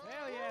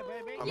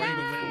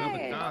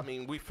 I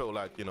mean, we feel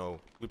like, you know,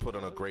 we put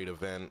on a great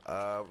event.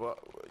 But,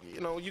 you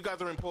know, you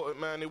guys are important,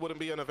 man. It wouldn't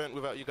be an event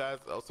without you guys.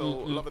 Also,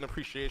 love and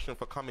appreciation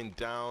for coming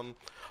down.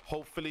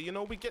 Hopefully, you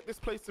know, we get this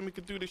place and we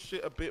could do this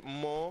shit a bit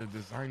more. The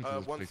design to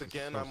this Once place is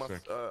again, so I must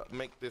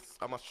sick.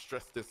 I must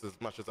stress this as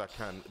much as I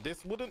can.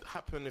 This wouldn't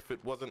happen if it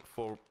wasn't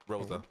for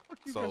Rosa.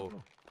 So,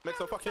 make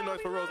some fucking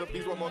noise for Rosa,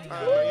 please, one more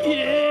time. Man.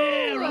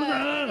 Yeah,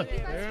 Rosa! Thank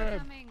you guys for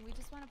coming. We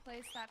just want a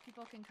place that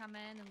people can come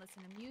in and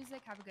listen to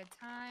music, have a good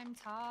time,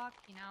 talk,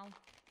 you know.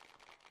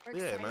 We're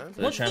Yeah, excited man.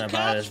 to What's the trying to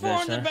buy couch this for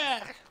bitch, in the huh?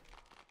 back?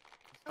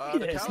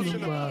 Yeah, it's a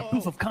little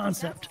proof of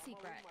concept. Secret.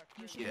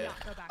 You should Yeah.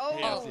 not go back.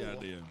 Oh. the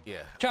idea.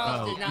 Yeah.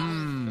 Charles did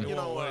not. You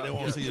know, They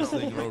won't see this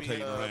thing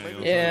rotating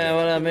around. Yeah,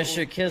 what up,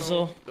 Mr.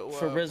 Kizzle?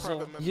 For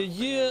Rizzle.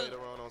 Yeah. Later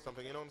on or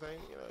something, you know what I'm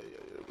saying?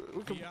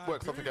 We can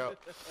work something out.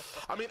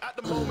 I mean, at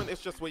the moment,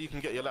 it's just where you can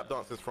get your lap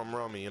dances from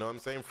Rami, you know what I'm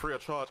saying? Free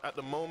of charge at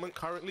the moment,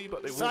 currently,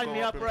 but they will Sign go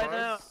me up up in right price.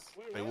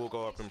 now. They will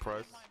go up in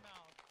price.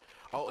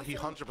 Oh, he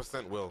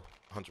 100% will.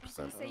 I was 100%.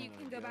 gonna say you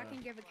can go back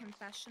and give a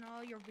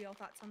confessional, your real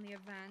thoughts on the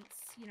events,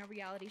 you know,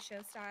 reality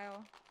show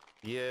style.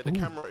 Yeah, the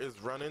camera is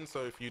running,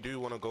 so if you do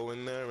want to go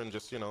in there and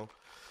just, you know,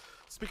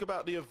 speak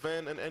about the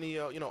event and any,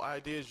 you know,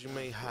 ideas you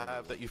may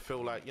have that you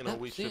feel like, you know,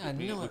 we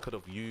could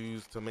have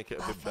used to make it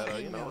a bit better.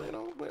 You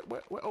know,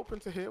 we're open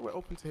to hear. We're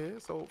open to hear.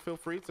 So feel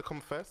free to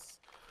confess.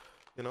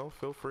 You know,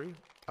 feel free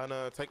and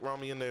take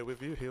Rami in there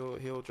with you.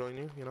 He'll join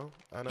you. You know,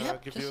 and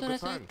give you a good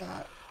time.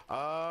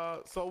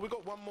 So we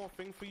got one more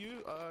thing for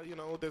you. You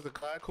know, there's a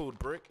guy called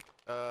Brick.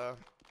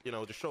 You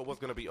know, the show was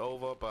gonna be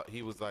over, but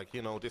he was like,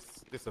 you know,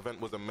 this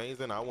event was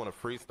amazing. I want to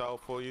freestyle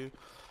for you.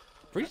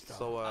 Freestyle.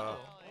 So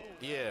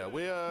yeah,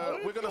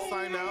 we're gonna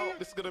sign out.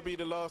 This is gonna be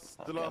the last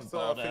thing of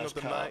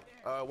the night.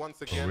 Once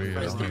again,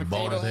 thanks to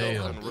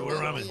and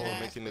Rosa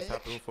for making this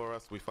happen for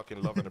us. We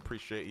fucking love and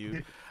appreciate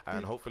you,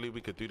 and hopefully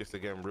we could do this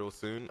again real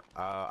soon.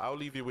 I'll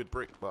leave you with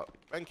Brick, but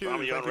thank you.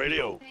 Rami on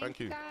radio.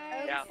 Thank you.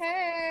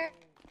 Okay.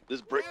 This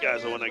brick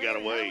guy's the one that got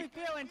away.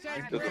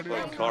 Took the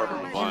fucking car from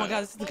the Oh my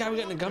God, this is the guy we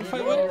got in a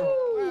gunfight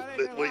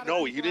with? Wait,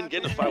 no, you didn't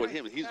get in a fight with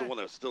him. He's the one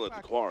that was still at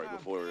the quarry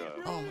before.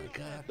 Oh my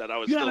God. That I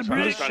was still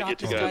trying to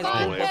get you guys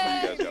away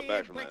after you guys got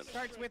back from that.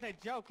 Starts with a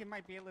joke. It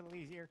might be a little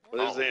easier. But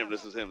this is him.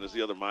 This is him. This is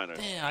the other miner.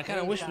 Damn, I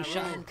kind of wish we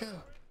shot him too.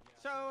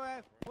 So,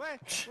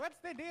 what's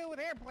the deal with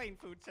airplane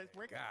food? Says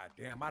Rick. God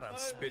damn, I done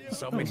spit in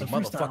so many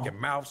motherfucking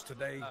mouths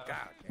today.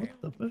 God damn.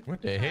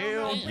 What the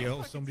hell?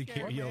 Yo, somebody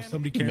carry. Yo,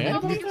 somebody carry.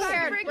 Don't be me.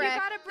 scared, Rick. Brett. You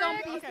got it,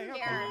 Brett. Don't be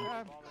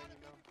scared.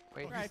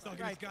 Right. Is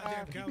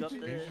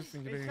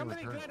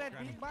somebody good at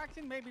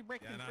beatboxing? Maybe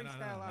Brick can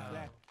freestyle off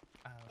that.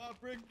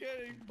 Brick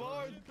getting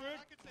bars, Brick.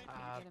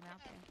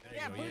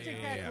 Yeah, Boots and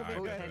Cats will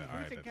be good.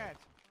 Boots and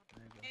Cats.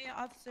 Hey,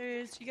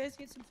 officers, you guys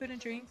get some food and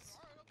drinks?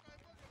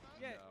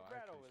 Yeah,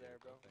 right over there,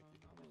 bro.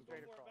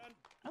 Straight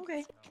across.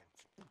 Okay.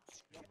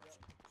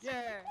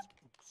 Yeah.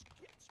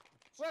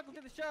 Welcome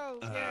to the show.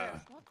 Yeah.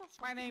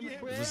 My name is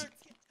Brick. This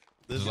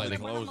is like the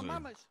closing.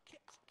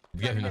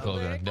 Definitely the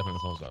closer. Definitely the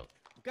close out.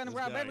 Gonna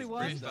rob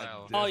everyone.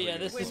 Oh yeah,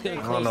 this is gonna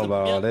I close. don't know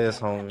about all this,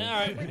 homie. All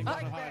right.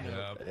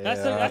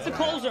 That's a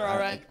closer, all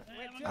right.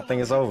 I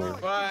think it's over.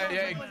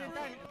 Bye.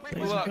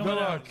 Good luck. Good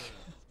luck.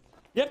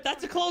 Yep,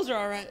 that's a closer,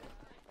 all right.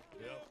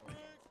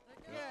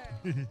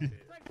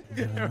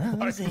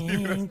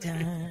 Closing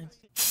time.